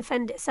whole can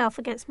defend itself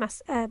against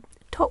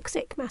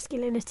toxic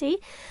masculinity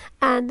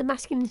and the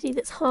masculinity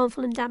that's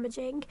harmful and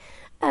damaging.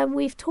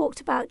 We've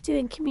talked about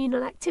doing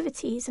communal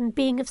activities and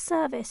being of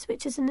service,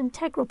 which is an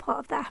integral part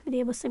of the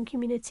Ahmadiyya Muslim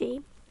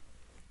community.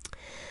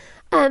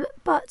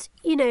 But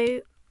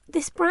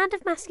this brand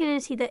of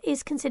masculinity that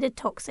is considered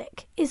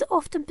toxic is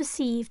often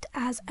perceived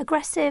as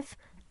aggressive,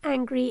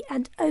 angry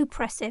and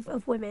oppressive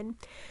of women.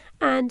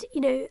 And,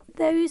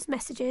 those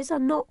messages are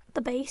not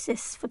the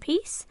basis for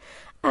peace,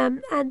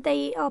 and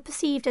they are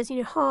perceived as,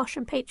 harsh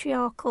and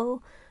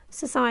patriarchal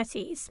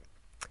societies.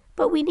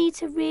 But we need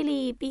to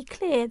really be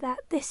clear that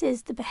this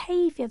is the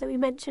behaviour that we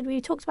mentioned.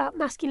 We talked about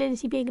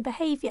masculinity being a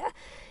behaviour.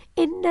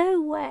 In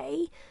no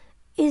way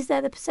is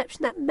there the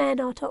perception that men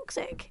are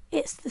toxic.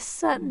 It's the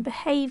certain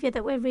behaviour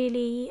that we're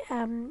really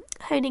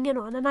honing in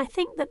on. And I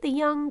think that the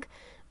young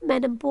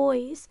men and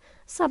boys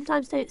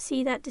sometimes don't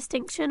see that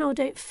distinction, or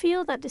don't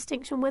feel that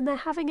distinction when they're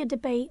having a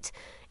debate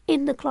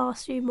in the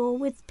classroom or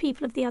with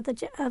people of the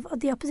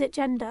opposite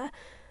gender.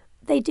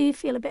 They do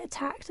feel a bit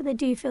attacked and they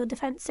do feel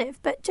defensive.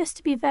 But just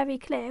to be very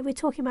clear, we're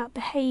talking about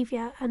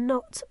behaviour and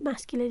not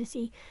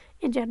masculinity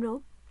in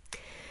general.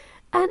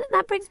 And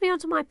that brings me on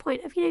to my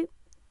point of,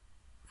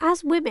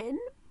 as women,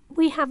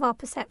 we have our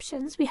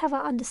perceptions, we have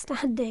our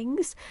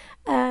understandings,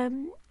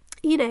 and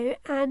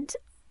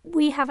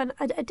we have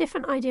a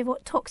different idea of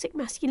what toxic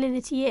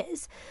masculinity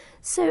is.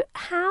 So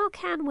how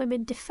can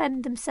women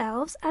defend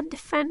themselves and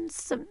defend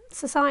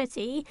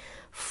society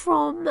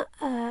from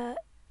the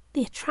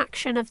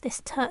attraction of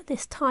this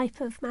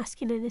type of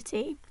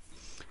masculinity?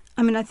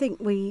 I mean, I think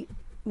we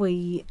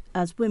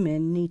as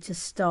women need to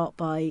start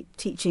by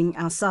teaching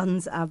our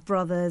sons, our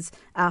brothers,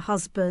 our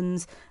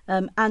husbands,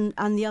 and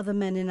the other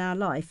men in our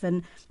life.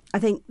 And I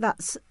think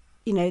that's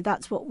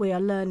that's what we are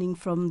learning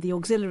from the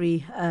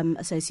auxiliary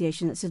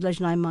association. That's the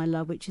Lejnai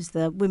Maila, which is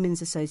the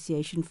Women's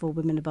Association for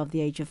Women above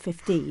the age of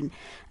 15.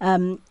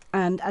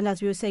 And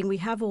as we were saying, we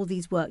have all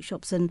these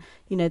workshops, and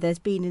there's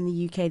been in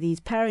the UK these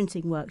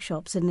parenting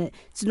workshops, and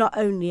it's not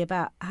only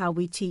about how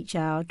we teach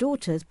our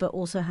daughters, but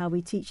also how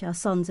we teach our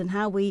sons and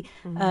how we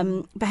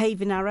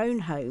behave in our own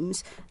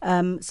homes,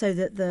 so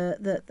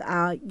that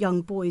our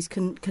young boys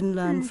can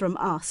learn from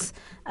us,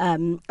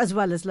 as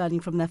well as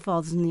learning from their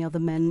fathers and the other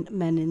men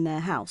in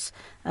their house.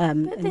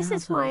 But this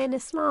is why in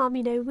Islam,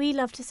 we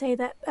love to say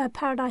that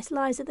paradise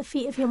lies at the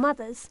feet of your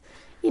mothers.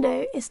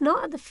 It's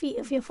not at the feet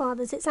of your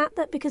fathers. It's at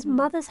that, because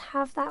mothers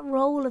have that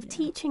role of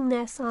teaching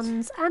their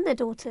sons and their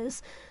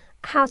daughters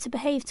how to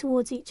behave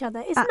towards each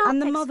other. It's not,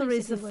 and the mother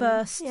is the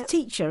first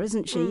teacher,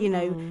 isn't she?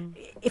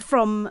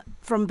 From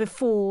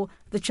before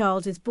the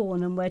child is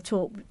born, and we're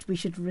taught we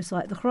should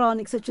recite the Quran,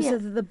 etc. So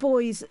that the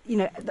boys,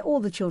 all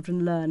the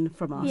children learn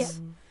from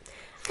us.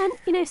 Yeah.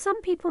 And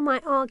some people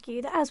might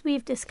argue that, as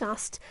we've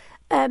discussed,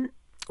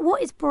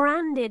 what is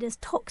branded as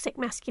toxic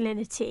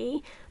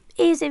masculinity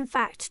is in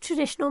fact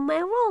traditional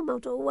male role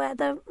model, where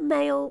the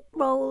male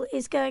role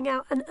is going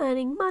out and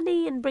earning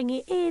money and bringing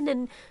it in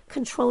and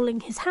controlling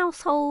his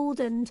household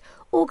and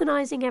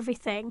organising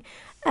everything.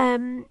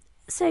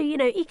 So,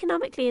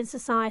 economically in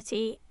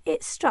society,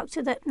 it's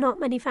structured that not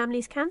many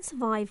families can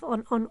survive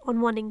on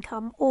one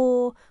income,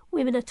 or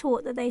women are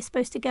taught that they're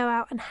supposed to go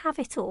out and have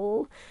it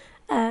all,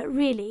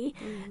 really.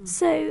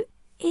 So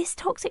is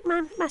toxic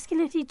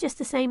masculinity just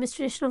the same as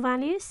traditional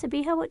values?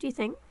 Sabiha, what do you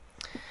think?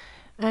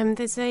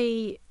 There's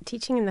a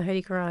teaching in the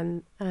Holy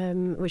Quran,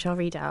 which I'll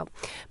read out.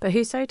 But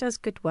whoso does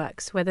good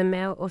works, whether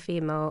male or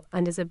female,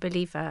 and is a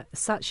believer,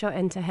 such shall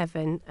enter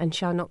heaven and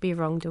shall not be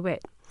wronged a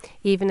whit,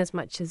 even as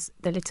much as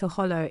the little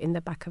hollow in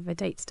the back of a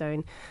date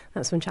stone.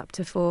 That's from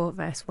chapter 4,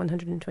 verse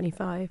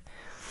 125.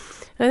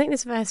 And I think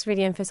this verse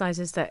really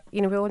emphasises that,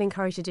 we're all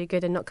encouraged to do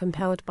good and not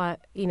compelled by,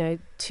 so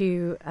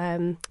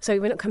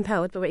we're not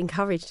compelled, but we're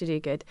encouraged to do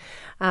good.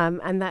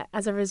 And that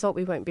as a result,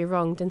 we won't be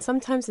wronged. And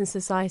sometimes in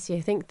society,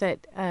 I think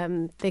that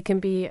there can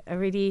be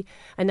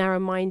a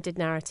narrow-minded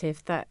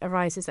narrative that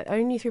arises that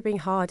only through being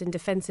hard and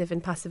defensive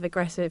and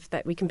passive-aggressive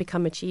that we can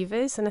become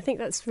achievers. And I think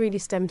that's really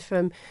stemmed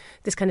from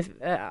this kind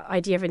of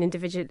idea of an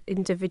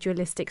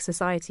individualistic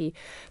society.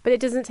 But it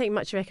doesn't take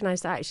much to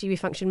recognise that actually we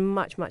function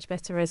much, much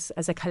better as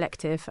a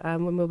collective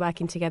when we're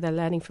working together,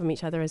 learning from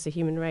each other as a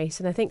human race.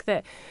 And I think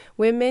that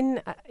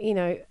women,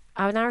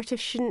 our narrative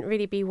shouldn't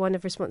really be one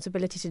of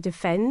responsibility to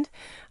defend,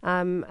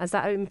 as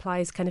that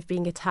implies kind of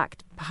being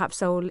attacked,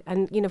 perhaps all,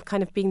 and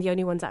kind of being the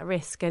only ones at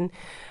risk. And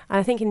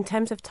I think in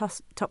terms of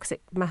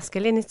toxic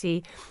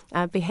masculinity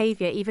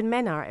behaviour, even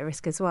men are at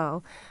risk as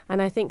well.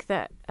 And I think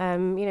that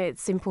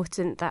it's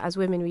important that as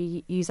women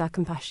we use our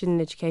compassion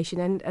and education,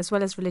 and as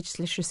well as religious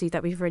literacy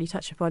that we've already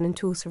touched upon, and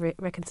tools for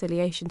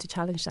reconciliation to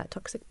challenge that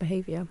toxic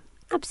behaviour.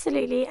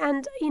 Absolutely.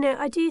 And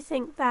I do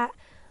think that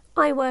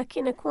I work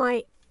in a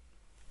quite,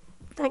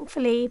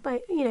 thankfully,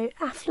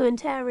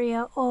 affluent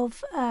area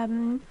of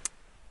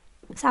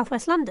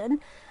southwest London,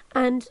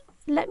 and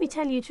let me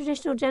tell you,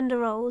 traditional gender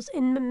roles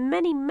in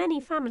many,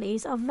 many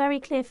families are very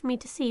clear for me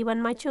to see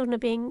when my children are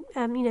being,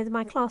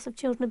 my class of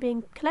children are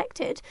being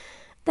collected.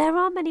 There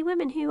are many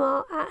women who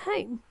are at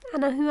home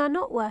and who are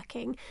not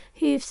working,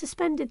 who've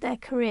suspended their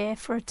career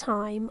for a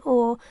time,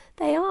 or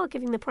they are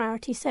giving the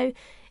priority. So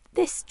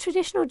this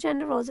traditional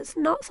gender roles, it's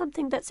not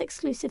something that's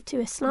exclusive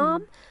to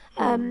Islam.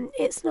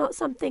 It's not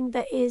something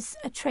that is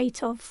a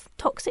trait of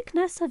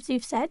toxicness, as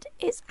you've said.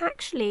 It's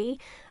actually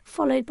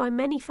followed by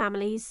many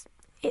families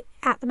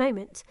at the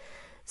moment.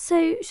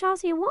 So,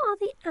 Shazia, what are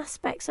the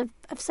aspects of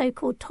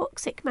so-called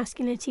toxic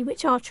masculinity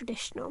which are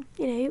traditional?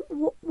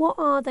 What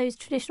are those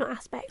traditional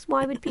aspects?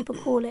 Why would people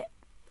call it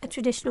a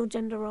traditional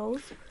gender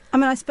roles? I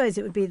mean, I suppose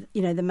it would be,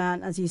 the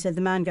man, as you said,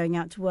 the man going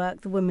out to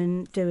work, the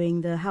woman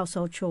doing the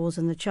household chores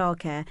and the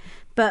childcare.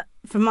 But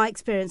from my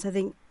experience, I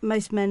think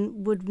most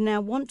men would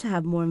now want to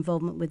have more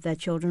involvement with their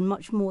children,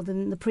 much more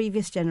than the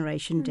previous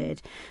generation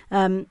did.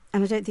 And I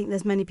don't think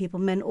there's many people,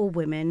 men or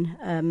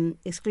women,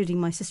 excluding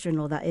my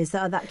sister-in-law, that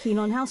are that keen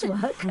on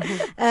housework.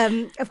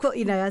 Of course,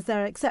 as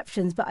there are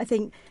exceptions. But I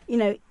think,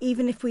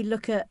 even if we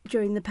look at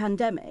during the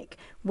pandemic,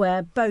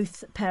 where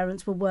both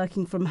parents were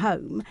working from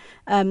home,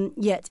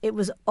 yet it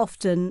was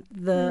often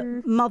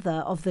the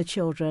mother of the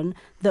children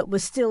that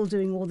was still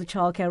doing all the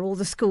childcare, all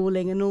the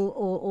schooling and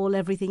all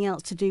everything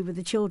else to do with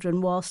the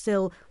children while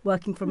still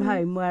working from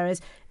home.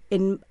 Whereas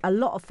in a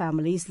lot of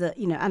families that,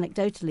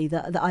 anecdotally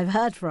that I've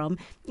heard from,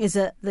 is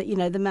that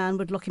the man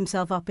would lock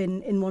himself up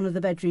in one of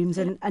the bedrooms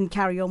and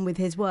carry on with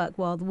his work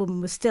while the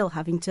woman was still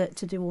having to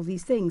do all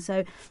these things.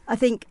 So I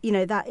think,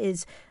 that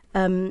is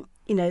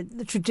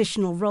the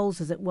traditional roles,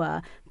 as it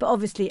were. But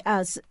obviously,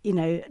 as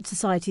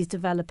societies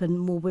develop and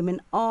more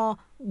women are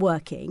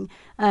working,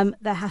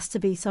 there has to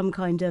be some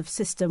kind of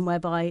system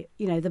whereby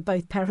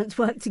both parents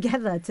work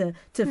together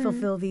to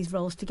fulfil these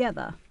roles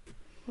together.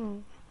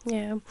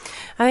 Yeah,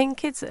 I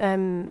think it's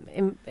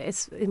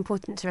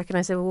important to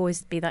recognise there will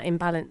always be that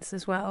imbalance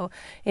as well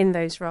in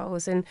those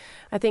roles, and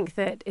I think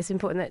that it's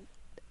important that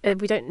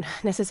we don't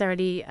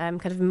necessarily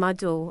kind of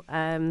muddle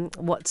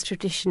what's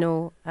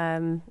traditional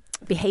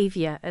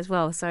behaviour as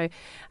well. So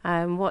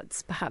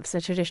what's perhaps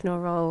a traditional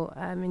role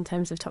in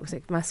terms of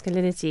toxic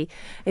masculinity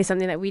is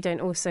something that we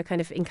don't also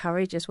kind of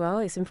encourage as well.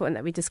 It's important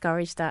that we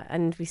discourage that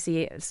and we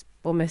see it as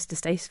almost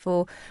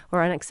distasteful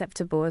or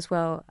unacceptable as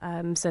well,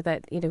 so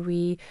that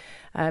we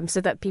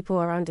so that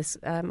people around us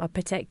are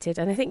protected.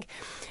 And I think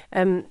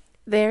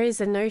there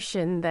is a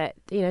notion that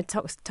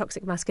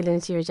toxic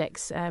masculinity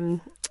rejects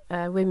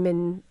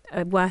women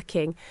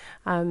working.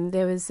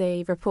 There was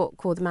a report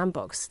called the Man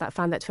Box that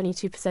found that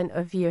 22%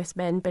 of US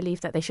men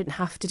believe that they shouldn't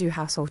have to do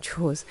household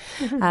chores,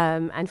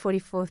 and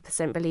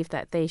 44% believe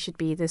that they should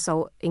be the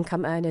sole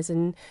income earners,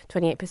 and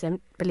 28%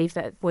 believe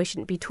that boys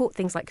shouldn't be taught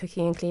things like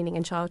cooking and cleaning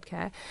and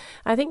childcare.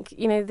 I think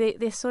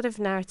this sort of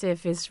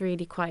narrative is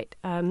really quite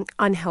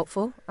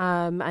unhelpful,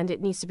 and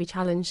it needs to be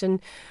challenged.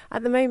 And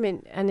at the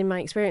moment, and in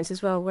my experience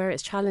as well, where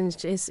it's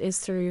challenged is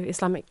through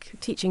Islamic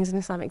teachings and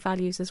Islamic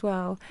values as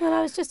well. Well,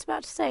 I was just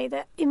about to say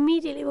that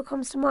immediately what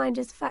comes to mind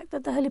is the fact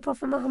that the Holy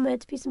Prophet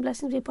Muhammad, peace and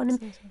blessings be upon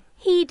him,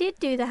 he did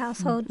do the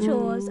household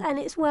chores, and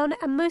it's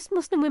and most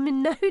Muslim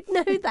women know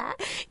that.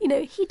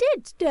 He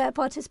did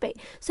participate.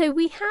 So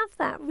we have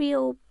that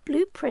real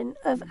blueprint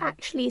of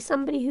actually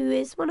somebody who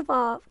is one of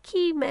our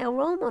key male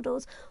role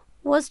models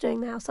was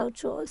doing the household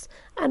chores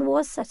and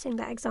was setting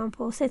that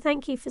example. So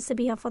thank you for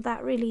Sabiha for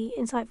that really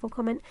insightful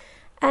comment.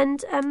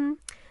 And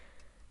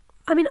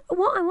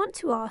what I want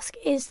to ask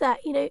is that,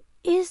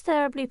 is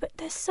there a blueprint?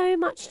 There's so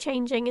much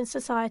changing in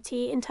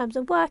society in terms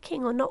of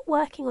working or not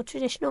working or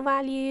traditional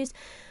values.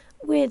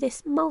 We're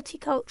this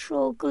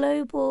multicultural,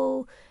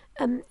 global,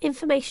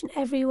 information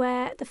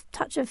everywhere at the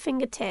touch of a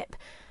fingertip.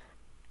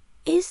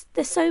 Is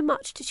there so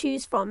much to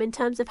choose from in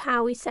terms of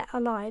how we set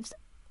our lives?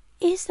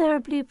 Is there a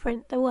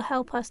blueprint that will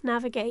help us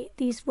navigate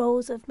these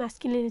roles of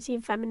masculinity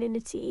and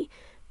femininity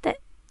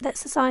that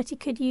society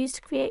could use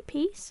to create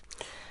peace?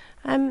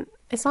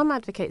 Islam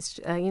advocates,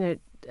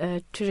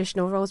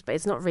 traditional roles, but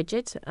it's not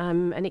rigid,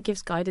 and it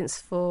gives guidance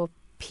for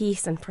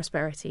peace and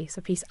prosperity.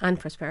 So peace and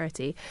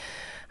prosperity.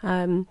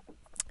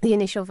 The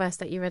initial verse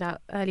that you read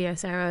out earlier,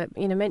 Sarah,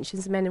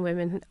 mentions men and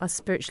women are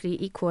spiritually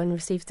equal and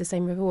receive the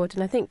same reward.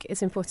 And I think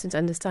it's important to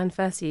understand,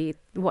 firstly,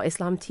 what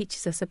Islam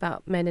teaches us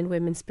about men and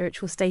women's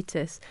spiritual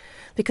status,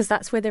 because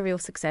that's where the real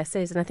success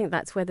is. And I think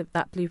that's where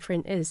that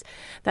blueprint is,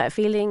 that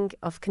feeling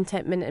of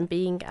contentment and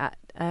being at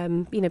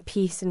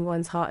peace in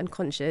one's heart and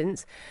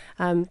conscience.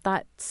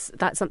 That's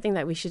something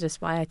that we should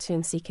aspire to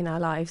and seek in our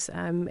lives,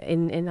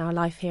 in our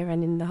life here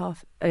and in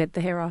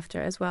the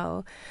hereafter as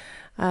well.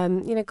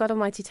 God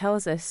Almighty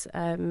tells us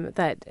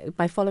that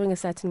by following a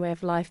certain way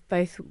of life,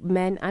 both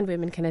men and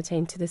women can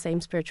attain to the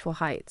same spiritual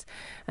height,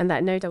 and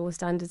that no double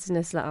standards in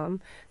Islam,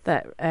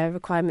 that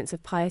requirements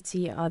of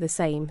piety are the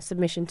same: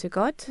 submission to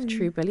God,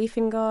 true belief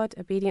in God,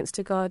 obedience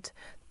to God,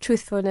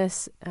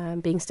 truthfulness,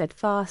 being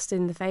steadfast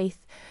in the faith,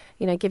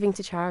 giving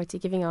to charity,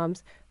 giving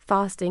alms,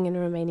 fasting and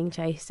remaining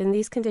chaste. And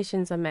these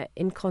conditions are met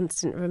in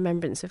constant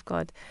remembrance of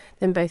God.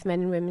 Then both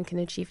men and women can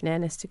achieve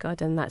nearness to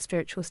God and that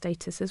spiritual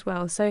status as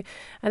well. So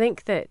I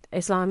think that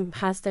Islam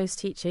has those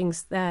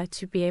teachings there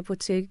to be able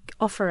to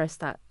offer us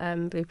that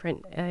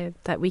blueprint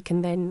that we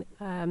can then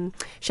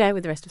share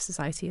with the rest of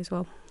society as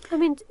well.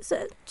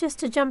 So just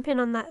to jump in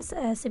on that,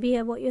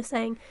 Sabiha, what you're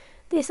saying,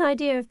 this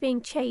idea of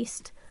being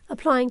chaste,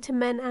 applying to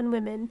men and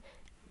women,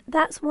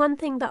 that's one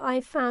thing that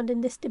I've found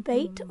in this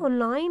debate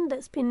online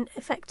that's been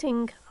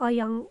affecting our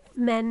young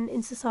men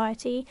in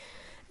society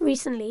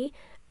recently.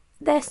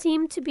 There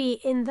seem to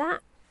be, in that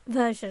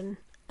version,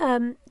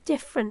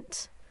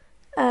 different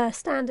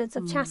standards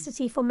of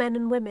chastity for men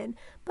and women.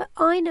 But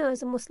I know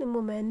as a Muslim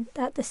woman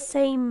that the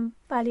same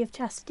value of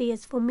chastity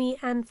is for me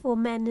and for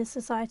men in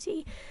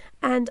society.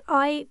 And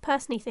I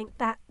personally think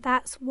that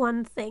that's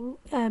one thing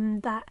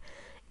that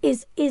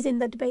is in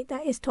the debate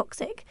that is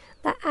toxic.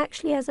 That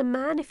actually, as a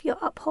man, if you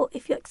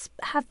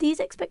have these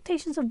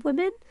expectations of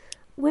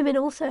women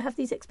also have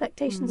these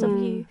expectations of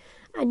you,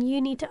 and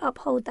you need to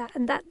uphold that.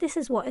 And that this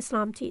is what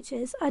Islam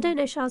teaches. I don't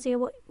know,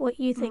 Shazia, what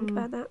you think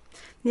about that.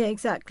 Yeah,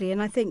 exactly.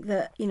 And I think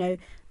that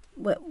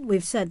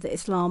we've said that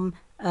Islam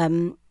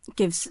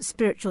gives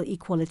spiritual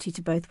equality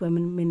to both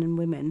men and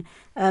women.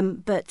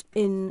 But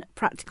in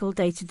practical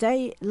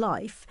day-to-day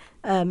life,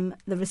 the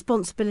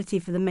responsibility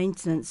for the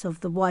maintenance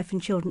of the wife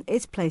and children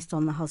is placed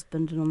on the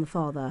husband and on the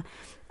father.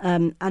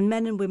 And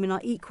men and women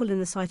are equal in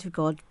the sight of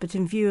God, but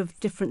in view of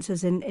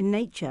differences in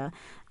nature,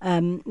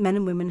 men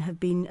and women have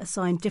been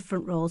assigned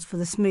different roles for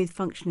the smooth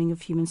functioning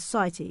of human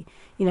society.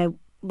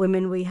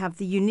 Women, we have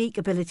the unique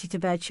ability to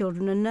bear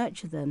children and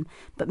nurture them,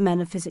 but men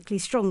are physically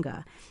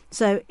stronger.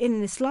 So in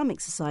an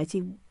Islamic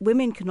society,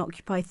 women can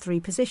occupy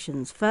three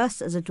positions.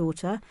 First, as a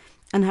daughter,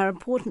 And her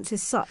importance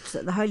is such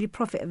that the Holy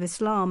Prophet of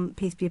Islam,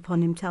 peace be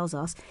upon him, tells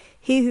us,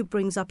 "He who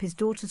brings up his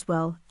daughters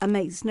well and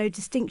makes no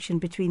distinction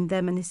between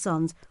them and his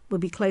sons will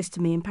be close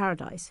to me in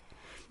paradise."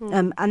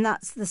 And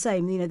that's the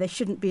same. There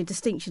shouldn't be a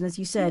distinction, as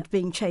you said.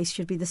 Being chaste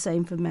should be the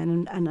same for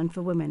men and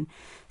for women.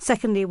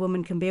 Secondly, a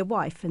woman can be a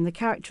wife, and the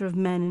character of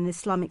men in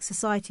Islamic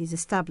society is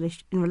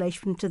established in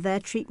relation to their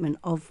treatment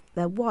of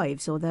their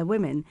wives or their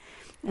women.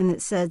 And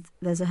it said,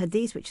 there's a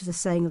hadith, which is a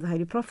saying of the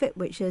Holy Prophet,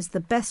 which is, "The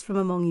best from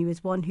among you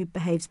is one who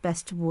behaves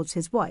best towards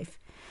his wife."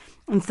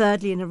 And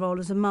thirdly, in her role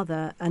as a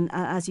mother, and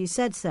as you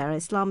said, Sarah,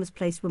 Islam has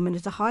placed women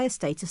at a higher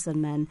status than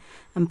men,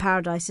 and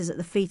paradise is at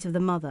the feet of the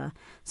mother.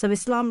 So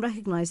Islam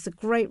recognised the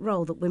great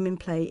role that women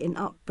play in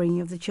upbringing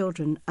of the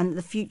children, and that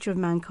the future of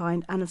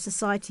mankind and of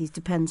societies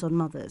depends on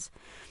mothers.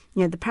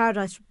 The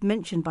paradise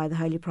mentioned by the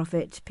Holy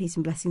Prophet, peace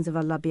and blessings of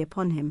Allah be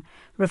upon him,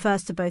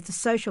 refers to both the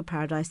social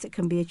paradise that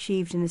can be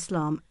achieved in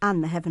Islam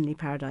and the heavenly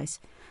paradise.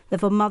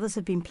 Therefore, mothers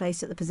have been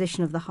placed at the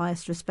position of the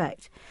highest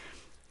respect.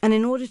 And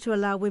in order to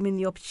allow women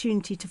the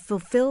opportunity to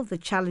fulfil the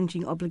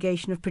challenging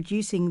obligation of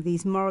producing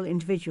these moral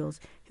individuals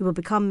who will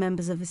become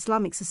members of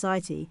Islamic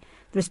society,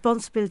 the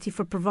responsibility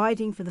for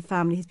providing for the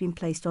family has been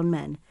placed on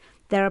men.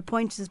 They are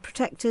appointed as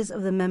protectors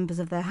of the members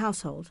of their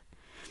household.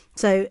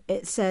 So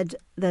it said,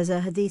 there's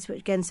a hadith which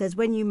again says,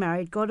 "When you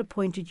married, God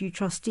appointed you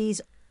trustees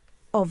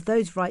of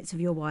those rights of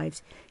your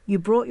wives. You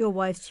brought your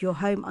wives to your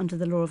home under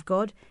the law of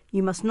God.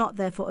 You must not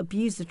therefore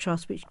abuse the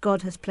trust which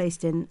God has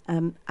placed in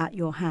at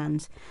your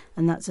hands."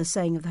 And that's a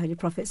saying of the Holy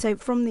Prophet. So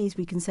from these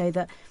we can say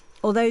that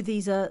although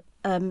these are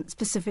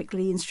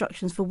specifically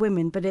instructions for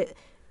women, but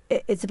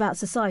it's about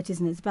society,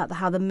 isn't it? It's about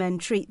how the men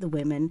treat the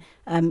women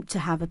to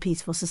have a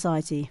peaceful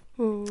society.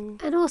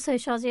 And also,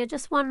 Shazia,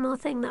 just one more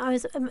thing that I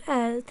was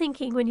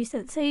thinking when you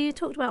said, so you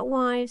talked about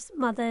wives,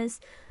 mothers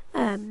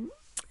and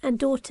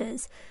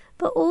daughters.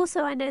 But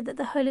also I know that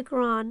the Holy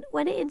Quran,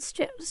 when it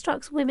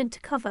instructs women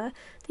to cover,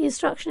 the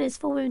instruction is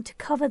for women to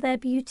cover their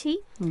beauty.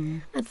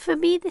 And for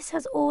me, this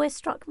has always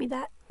struck me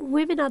that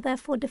women are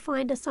therefore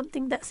defined as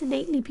something that's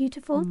innately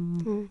beautiful.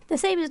 The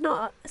same is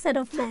not said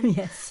of men,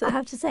 Yes. I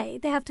have to say.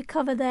 They have to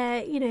cover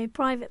their,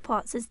 private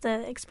parts, is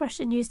the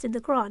expression used in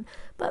the Quran.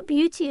 But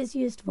beauty is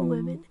used for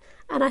women.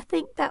 And I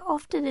think that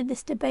often in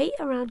this debate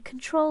around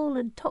control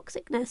and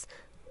toxicness,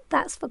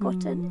 that's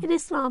forgotten. In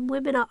Islam,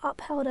 women are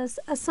upheld as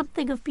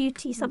something of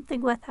beauty, something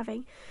worth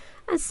having.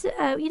 And so,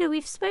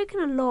 we've spoken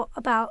a lot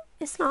about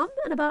Islam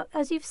and about,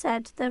 as you've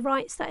said, the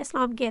rights that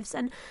Islam gives.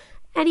 And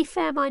any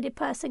fair-minded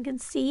person can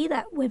see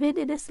that women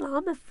in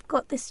Islam have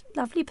got this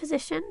lovely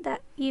position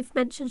that you've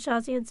mentioned,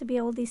 Shazia and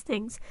Sabia, all these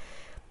things.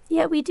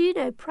 Yet we do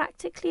know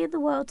practically in the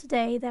world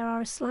today there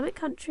are Islamic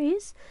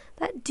countries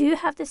that do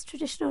have this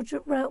traditional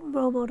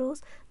role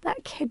models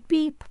that could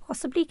be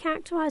possibly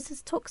characterised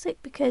as toxic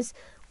because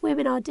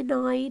women are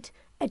denied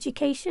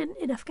education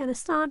in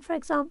Afghanistan, for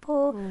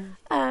example.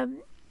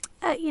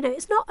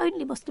 It's not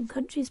only Muslim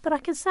countries, but I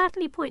can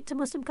certainly point to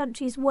Muslim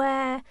countries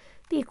where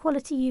the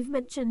equality you've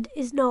mentioned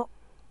is not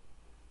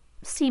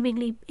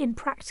seemingly in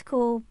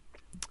practical,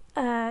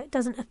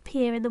 doesn't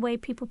appear in the way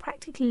people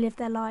practically live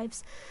their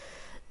lives.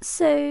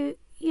 So,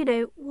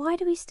 why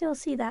do we still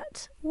see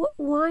that?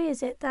 Why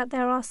is it that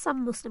there are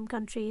some Muslim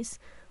countries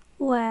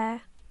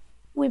where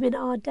women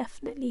are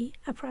definitely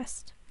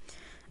oppressed?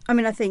 I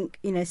mean, I think,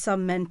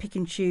 some men pick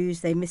and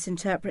choose. They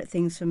misinterpret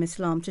things from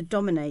Islam to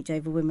dominate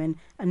over women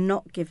and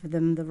not give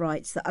them the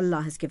rights that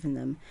Allah has given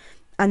them.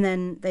 And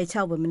then they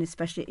tell women,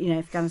 especially,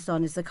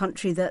 Afghanistan is the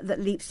country that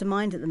leaps to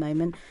mind at the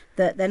moment,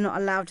 that they're not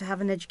allowed to have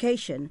an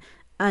education.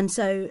 And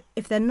so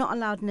if they're not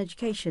allowed an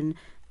education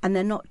and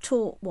they're not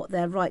taught what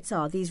their rights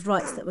are, these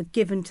rights that were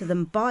given to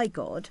them by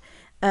God,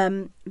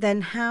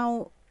 then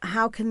how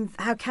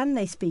can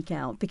they speak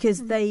out?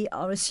 Because they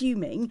are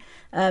assuming,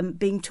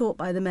 being taught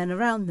by the men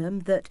around them,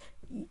 that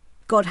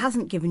God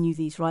hasn't given you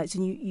these rights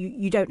and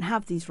you don't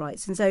have these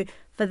rights. And so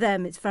for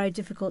them, it's very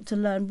difficult to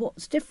learn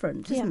what's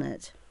different, isn't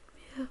it?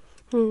 Yeah.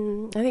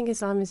 I think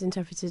Islam is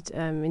interpreted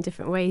in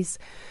different ways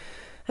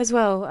as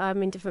well,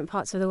 in different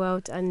parts of the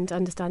world, and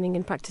understanding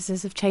and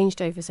practices have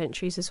changed over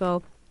centuries as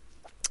well.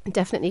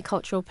 Definitely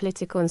cultural,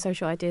 political and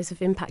social ideas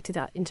have impacted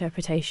that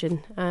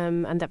interpretation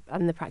and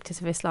the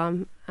practice of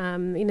Islam.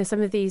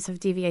 Some of these have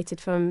deviated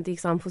from the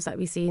examples that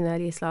we see in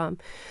early Islam.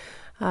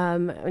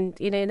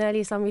 In early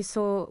Islam we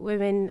saw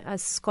women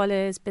as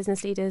scholars,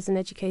 business leaders and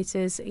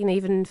educators,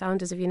 even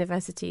founders of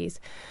universities.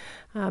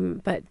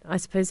 But I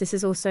suppose this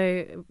is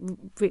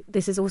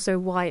also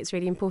why it's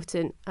really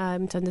important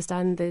to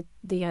understand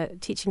the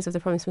teachings of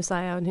the promised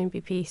Messiah, on whom be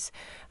peace,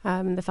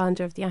 the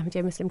founder of the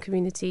Ahmadiyya Muslim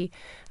community,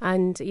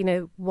 and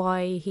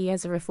why he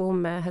as a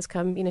reformer has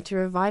come to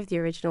revive the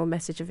original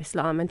message of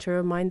Islam and to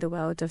remind the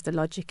world of the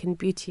logic and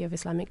beauty of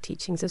Islamic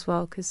teachings as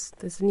well, because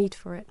there's a need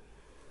for it.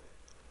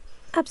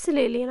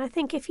 Absolutely. And I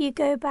think if you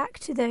go back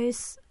to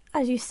those,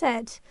 as you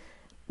said,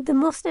 the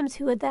Muslims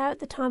who were there at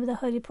the time of the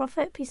Holy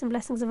Prophet, peace and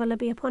blessings of Allah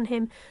be upon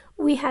him,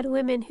 we had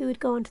women who would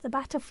go onto the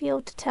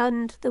battlefield to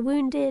tend the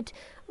wounded.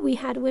 We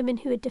had women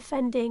who were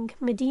defending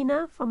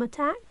Medina from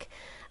attack.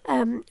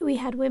 We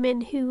had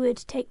women who would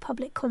take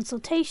public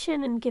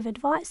consultation and give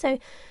advice. So,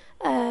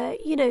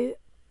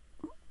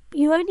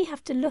 you only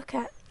have to look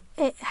at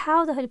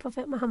how the Holy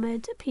Prophet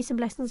Muhammad, peace and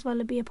blessings of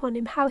Allah be upon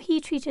him, how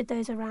he treated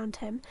those around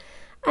him.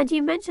 And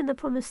you mentioned the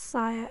promised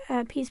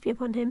Messiah, peace be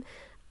upon him,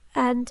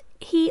 and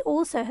he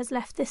also has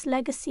left this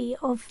legacy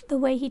of the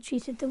way he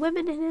treated the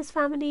women in his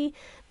family,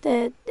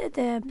 the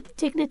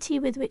dignity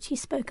with which he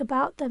spoke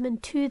about them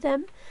and to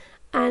them.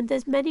 And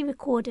there's many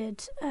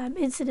recorded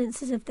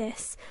incidences of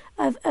this,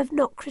 of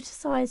not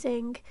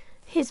criticising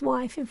his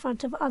wife in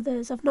front of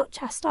others, of not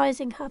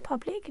chastising her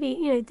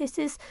publicly. This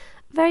is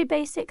very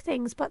basic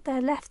things, but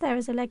they're left there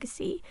as a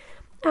legacy.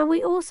 And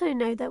we also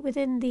know that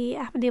within the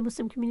Ahmadiyya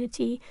Muslim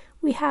community,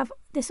 we have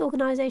this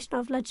organisation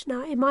of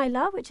Lajna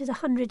Imaila, which is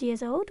 100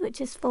 years old, which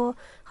is for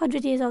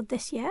 100 years old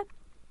this year.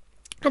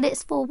 And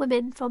it's for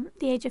women from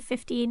the age of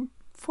 15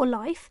 for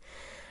life.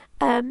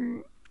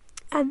 And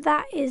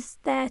that is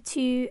there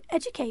to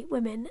educate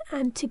women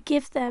and to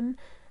give them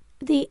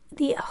the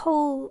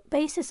whole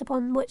basis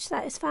upon which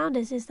that is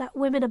founded is that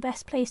women are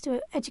best placed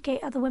to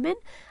educate other women,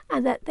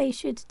 and that they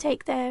should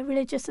take their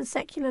religious and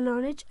secular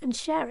knowledge and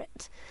share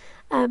it.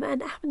 And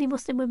Ahmadi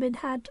Muslim women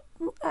had,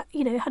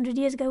 100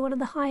 years ago, one of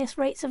the highest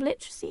rates of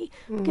literacy,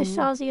 because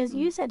Shazi, as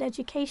you said,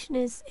 education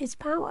is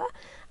power,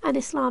 and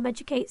Islam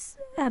advocates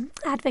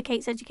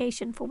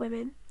education for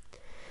women.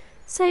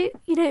 So,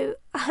 I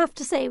have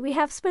to say, we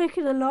have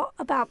spoken a lot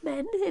about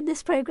men in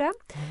this programme,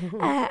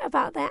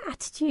 about their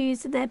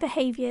attitudes and their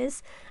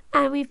behaviours,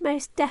 and we've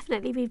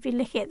been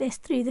looking at this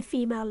through the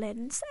female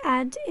lens,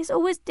 and it's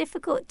always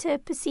difficult to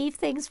perceive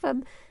things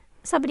from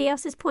somebody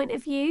else's point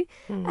of view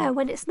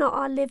when it's not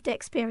our lived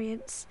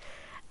experience.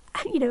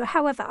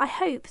 However, I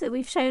hope that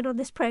we've shown on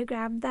this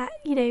programme that,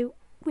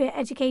 we're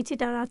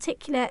educated and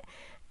articulate,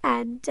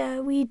 and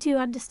we do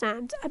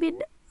understand. I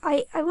mean,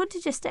 I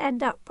wanted just to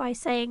end up by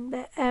saying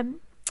that,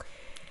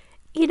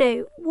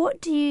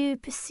 what do you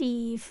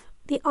perceive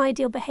the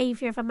ideal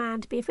behaviour of a man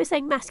to be? If we're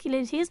saying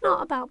masculinity is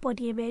not about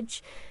body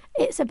image,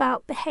 it's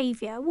about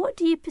behaviour. What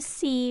do you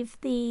perceive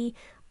the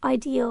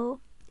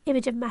ideal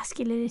image of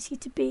masculinity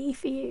to be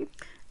for you?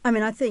 I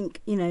mean, I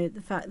think,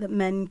 the fact that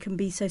men can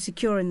be so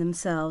secure in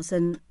themselves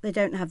and they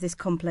don't have this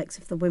complex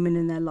of the women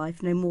in their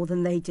life no more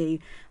than they do,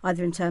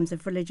 either in terms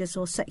of religious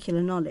or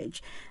secular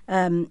knowledge,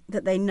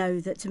 that they know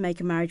that to make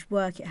a marriage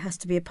work, it has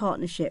to be a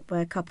partnership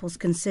where couples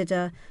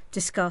consider,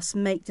 discuss,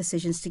 make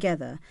decisions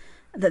together.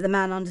 That the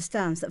man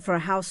understands that for a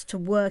house to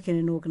work in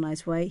an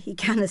organised way, he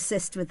can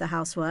assist with the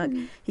housework.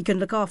 He can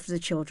look after the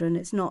children.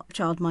 It's not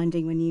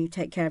child-minding when you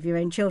take care of your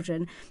own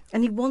children.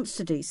 And he wants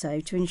to do so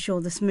to ensure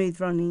the smooth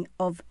running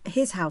of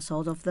his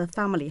household, of the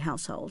family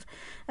household.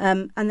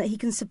 And that he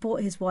can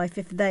support his wife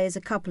if they as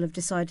a couple have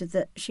decided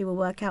that she will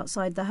work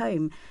outside the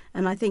home.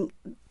 And I think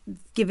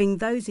giving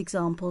those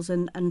examples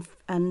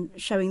and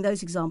showing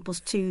those examples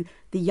to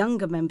the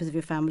younger members of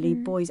your family,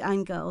 boys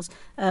and girls,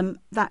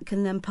 that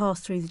can then pass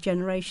through the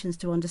generations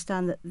to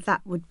understand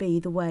that would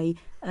be the way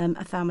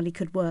a family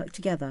could work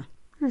together.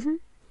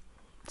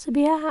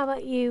 Sabia, how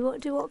about you?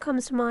 What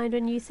comes to mind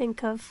when you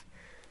think of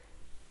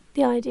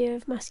the idea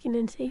of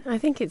masculinity? I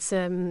think it's,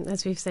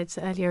 as we've said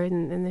earlier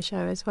in the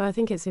show as well, I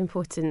think it's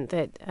important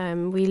that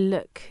we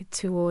look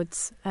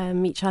towards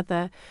each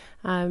other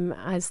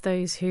as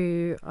those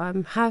who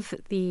have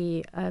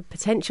the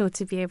potential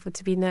to be able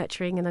to be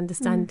nurturing and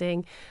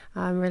understanding,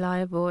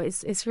 reliable.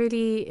 It's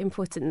really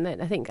important that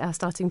I think our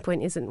starting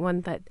point isn't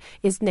one that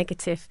is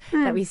negative,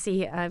 that we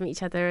see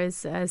each other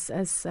as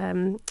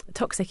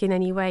toxic in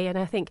any way. And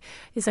I think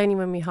it's only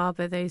when we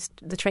harbour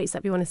the traits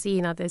that we want to see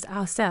in others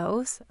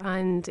ourselves,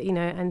 and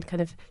and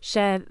kind of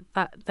share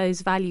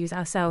those values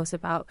ourselves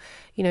about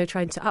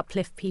trying to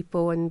uplift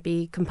people and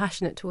be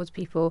compassionate towards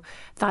people.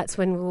 That's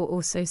when we'll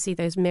also see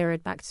those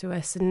mirrored back to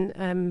us,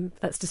 and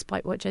that's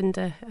despite what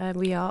gender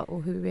we are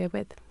or who we're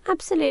with.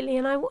 Absolutely.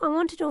 And I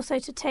wanted also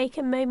to take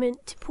a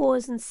moment to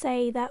pause and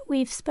say that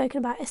we've spoken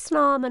about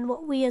Islam and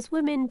what we as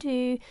women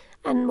do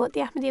and what the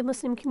Ahmadiyya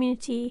Muslim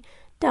community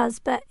does,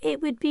 but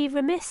it would be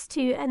remiss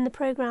to end the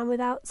programme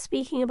without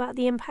speaking about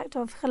the impact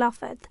of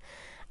Khilafat.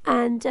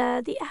 And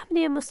the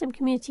Ahmadiyya Muslim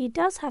community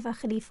does have a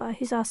Khalifa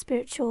who's our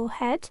spiritual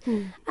head,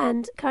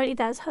 and currently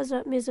that's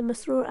Hazrat Mirza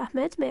Masroor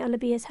Ahmed, may Allah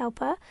be his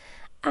helper.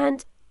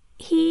 And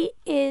he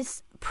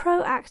is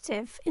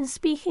proactive in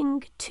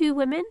speaking to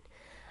women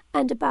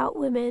and about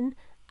women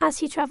as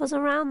he travels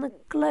around the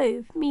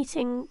globe,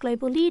 meeting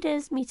global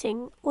leaders,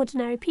 meeting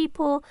ordinary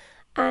people,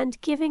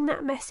 and giving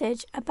that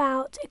message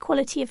about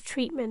equality of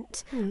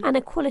treatment and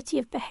equality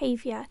of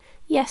behaviour.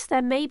 Yes,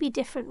 there may be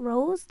different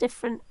roles,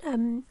 different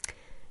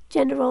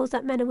gender roles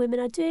that men and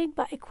women are doing,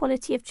 but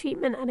equality of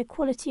treatment and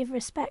equality of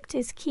respect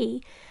is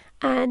key.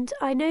 And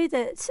I know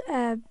that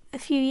a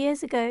few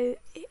years ago,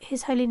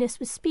 His Holiness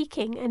was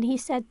speaking, and he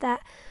said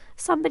that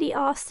somebody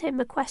asked him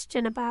a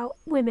question about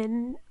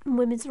women and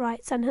women's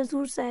rights, and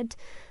Hazur said,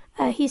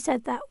 he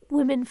said that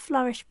women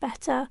flourish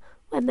better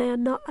when they are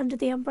not under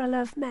the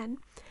umbrella of men.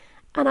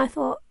 And I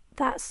thought,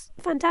 that's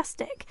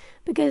fantastic,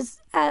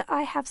 because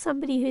I have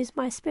somebody who's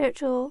my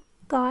spiritual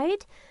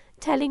guide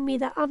telling me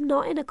that I'm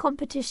not in a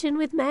competition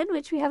with men,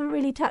 which we haven't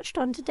really touched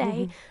on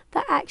today,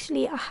 that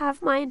actually I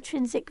have my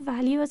intrinsic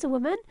value as a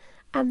woman,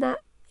 and that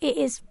it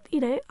is,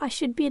 I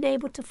should be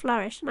able to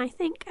flourish. And I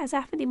think as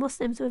Ahmadi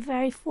Muslims, we're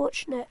very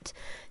fortunate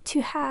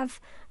to have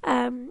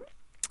a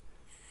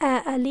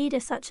leader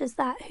such as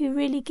that, who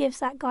really gives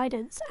that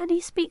guidance, and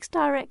he speaks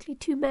directly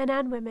to men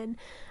and women,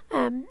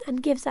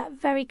 and gives that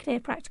very clear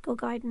practical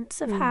guidance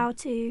of how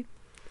to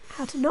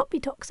not be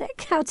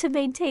toxic, how to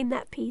maintain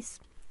that peace.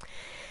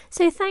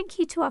 So thank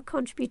you to our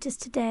contributors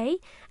today,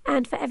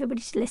 and for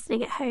everybody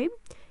listening at home.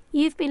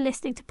 You've been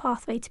listening to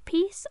Pathway to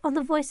Peace on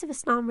the Voice of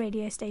Islam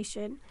radio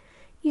station.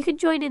 You can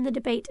join in the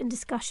debate and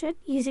discussion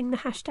using the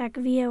hashtag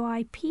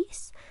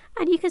VOIPeace,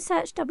 and you can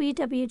search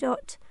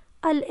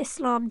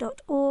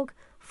www.alislam.org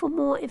for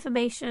more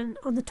information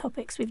on the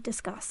topics we've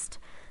discussed.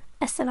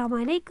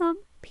 Assalamu alaikum,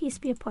 peace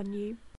be upon you.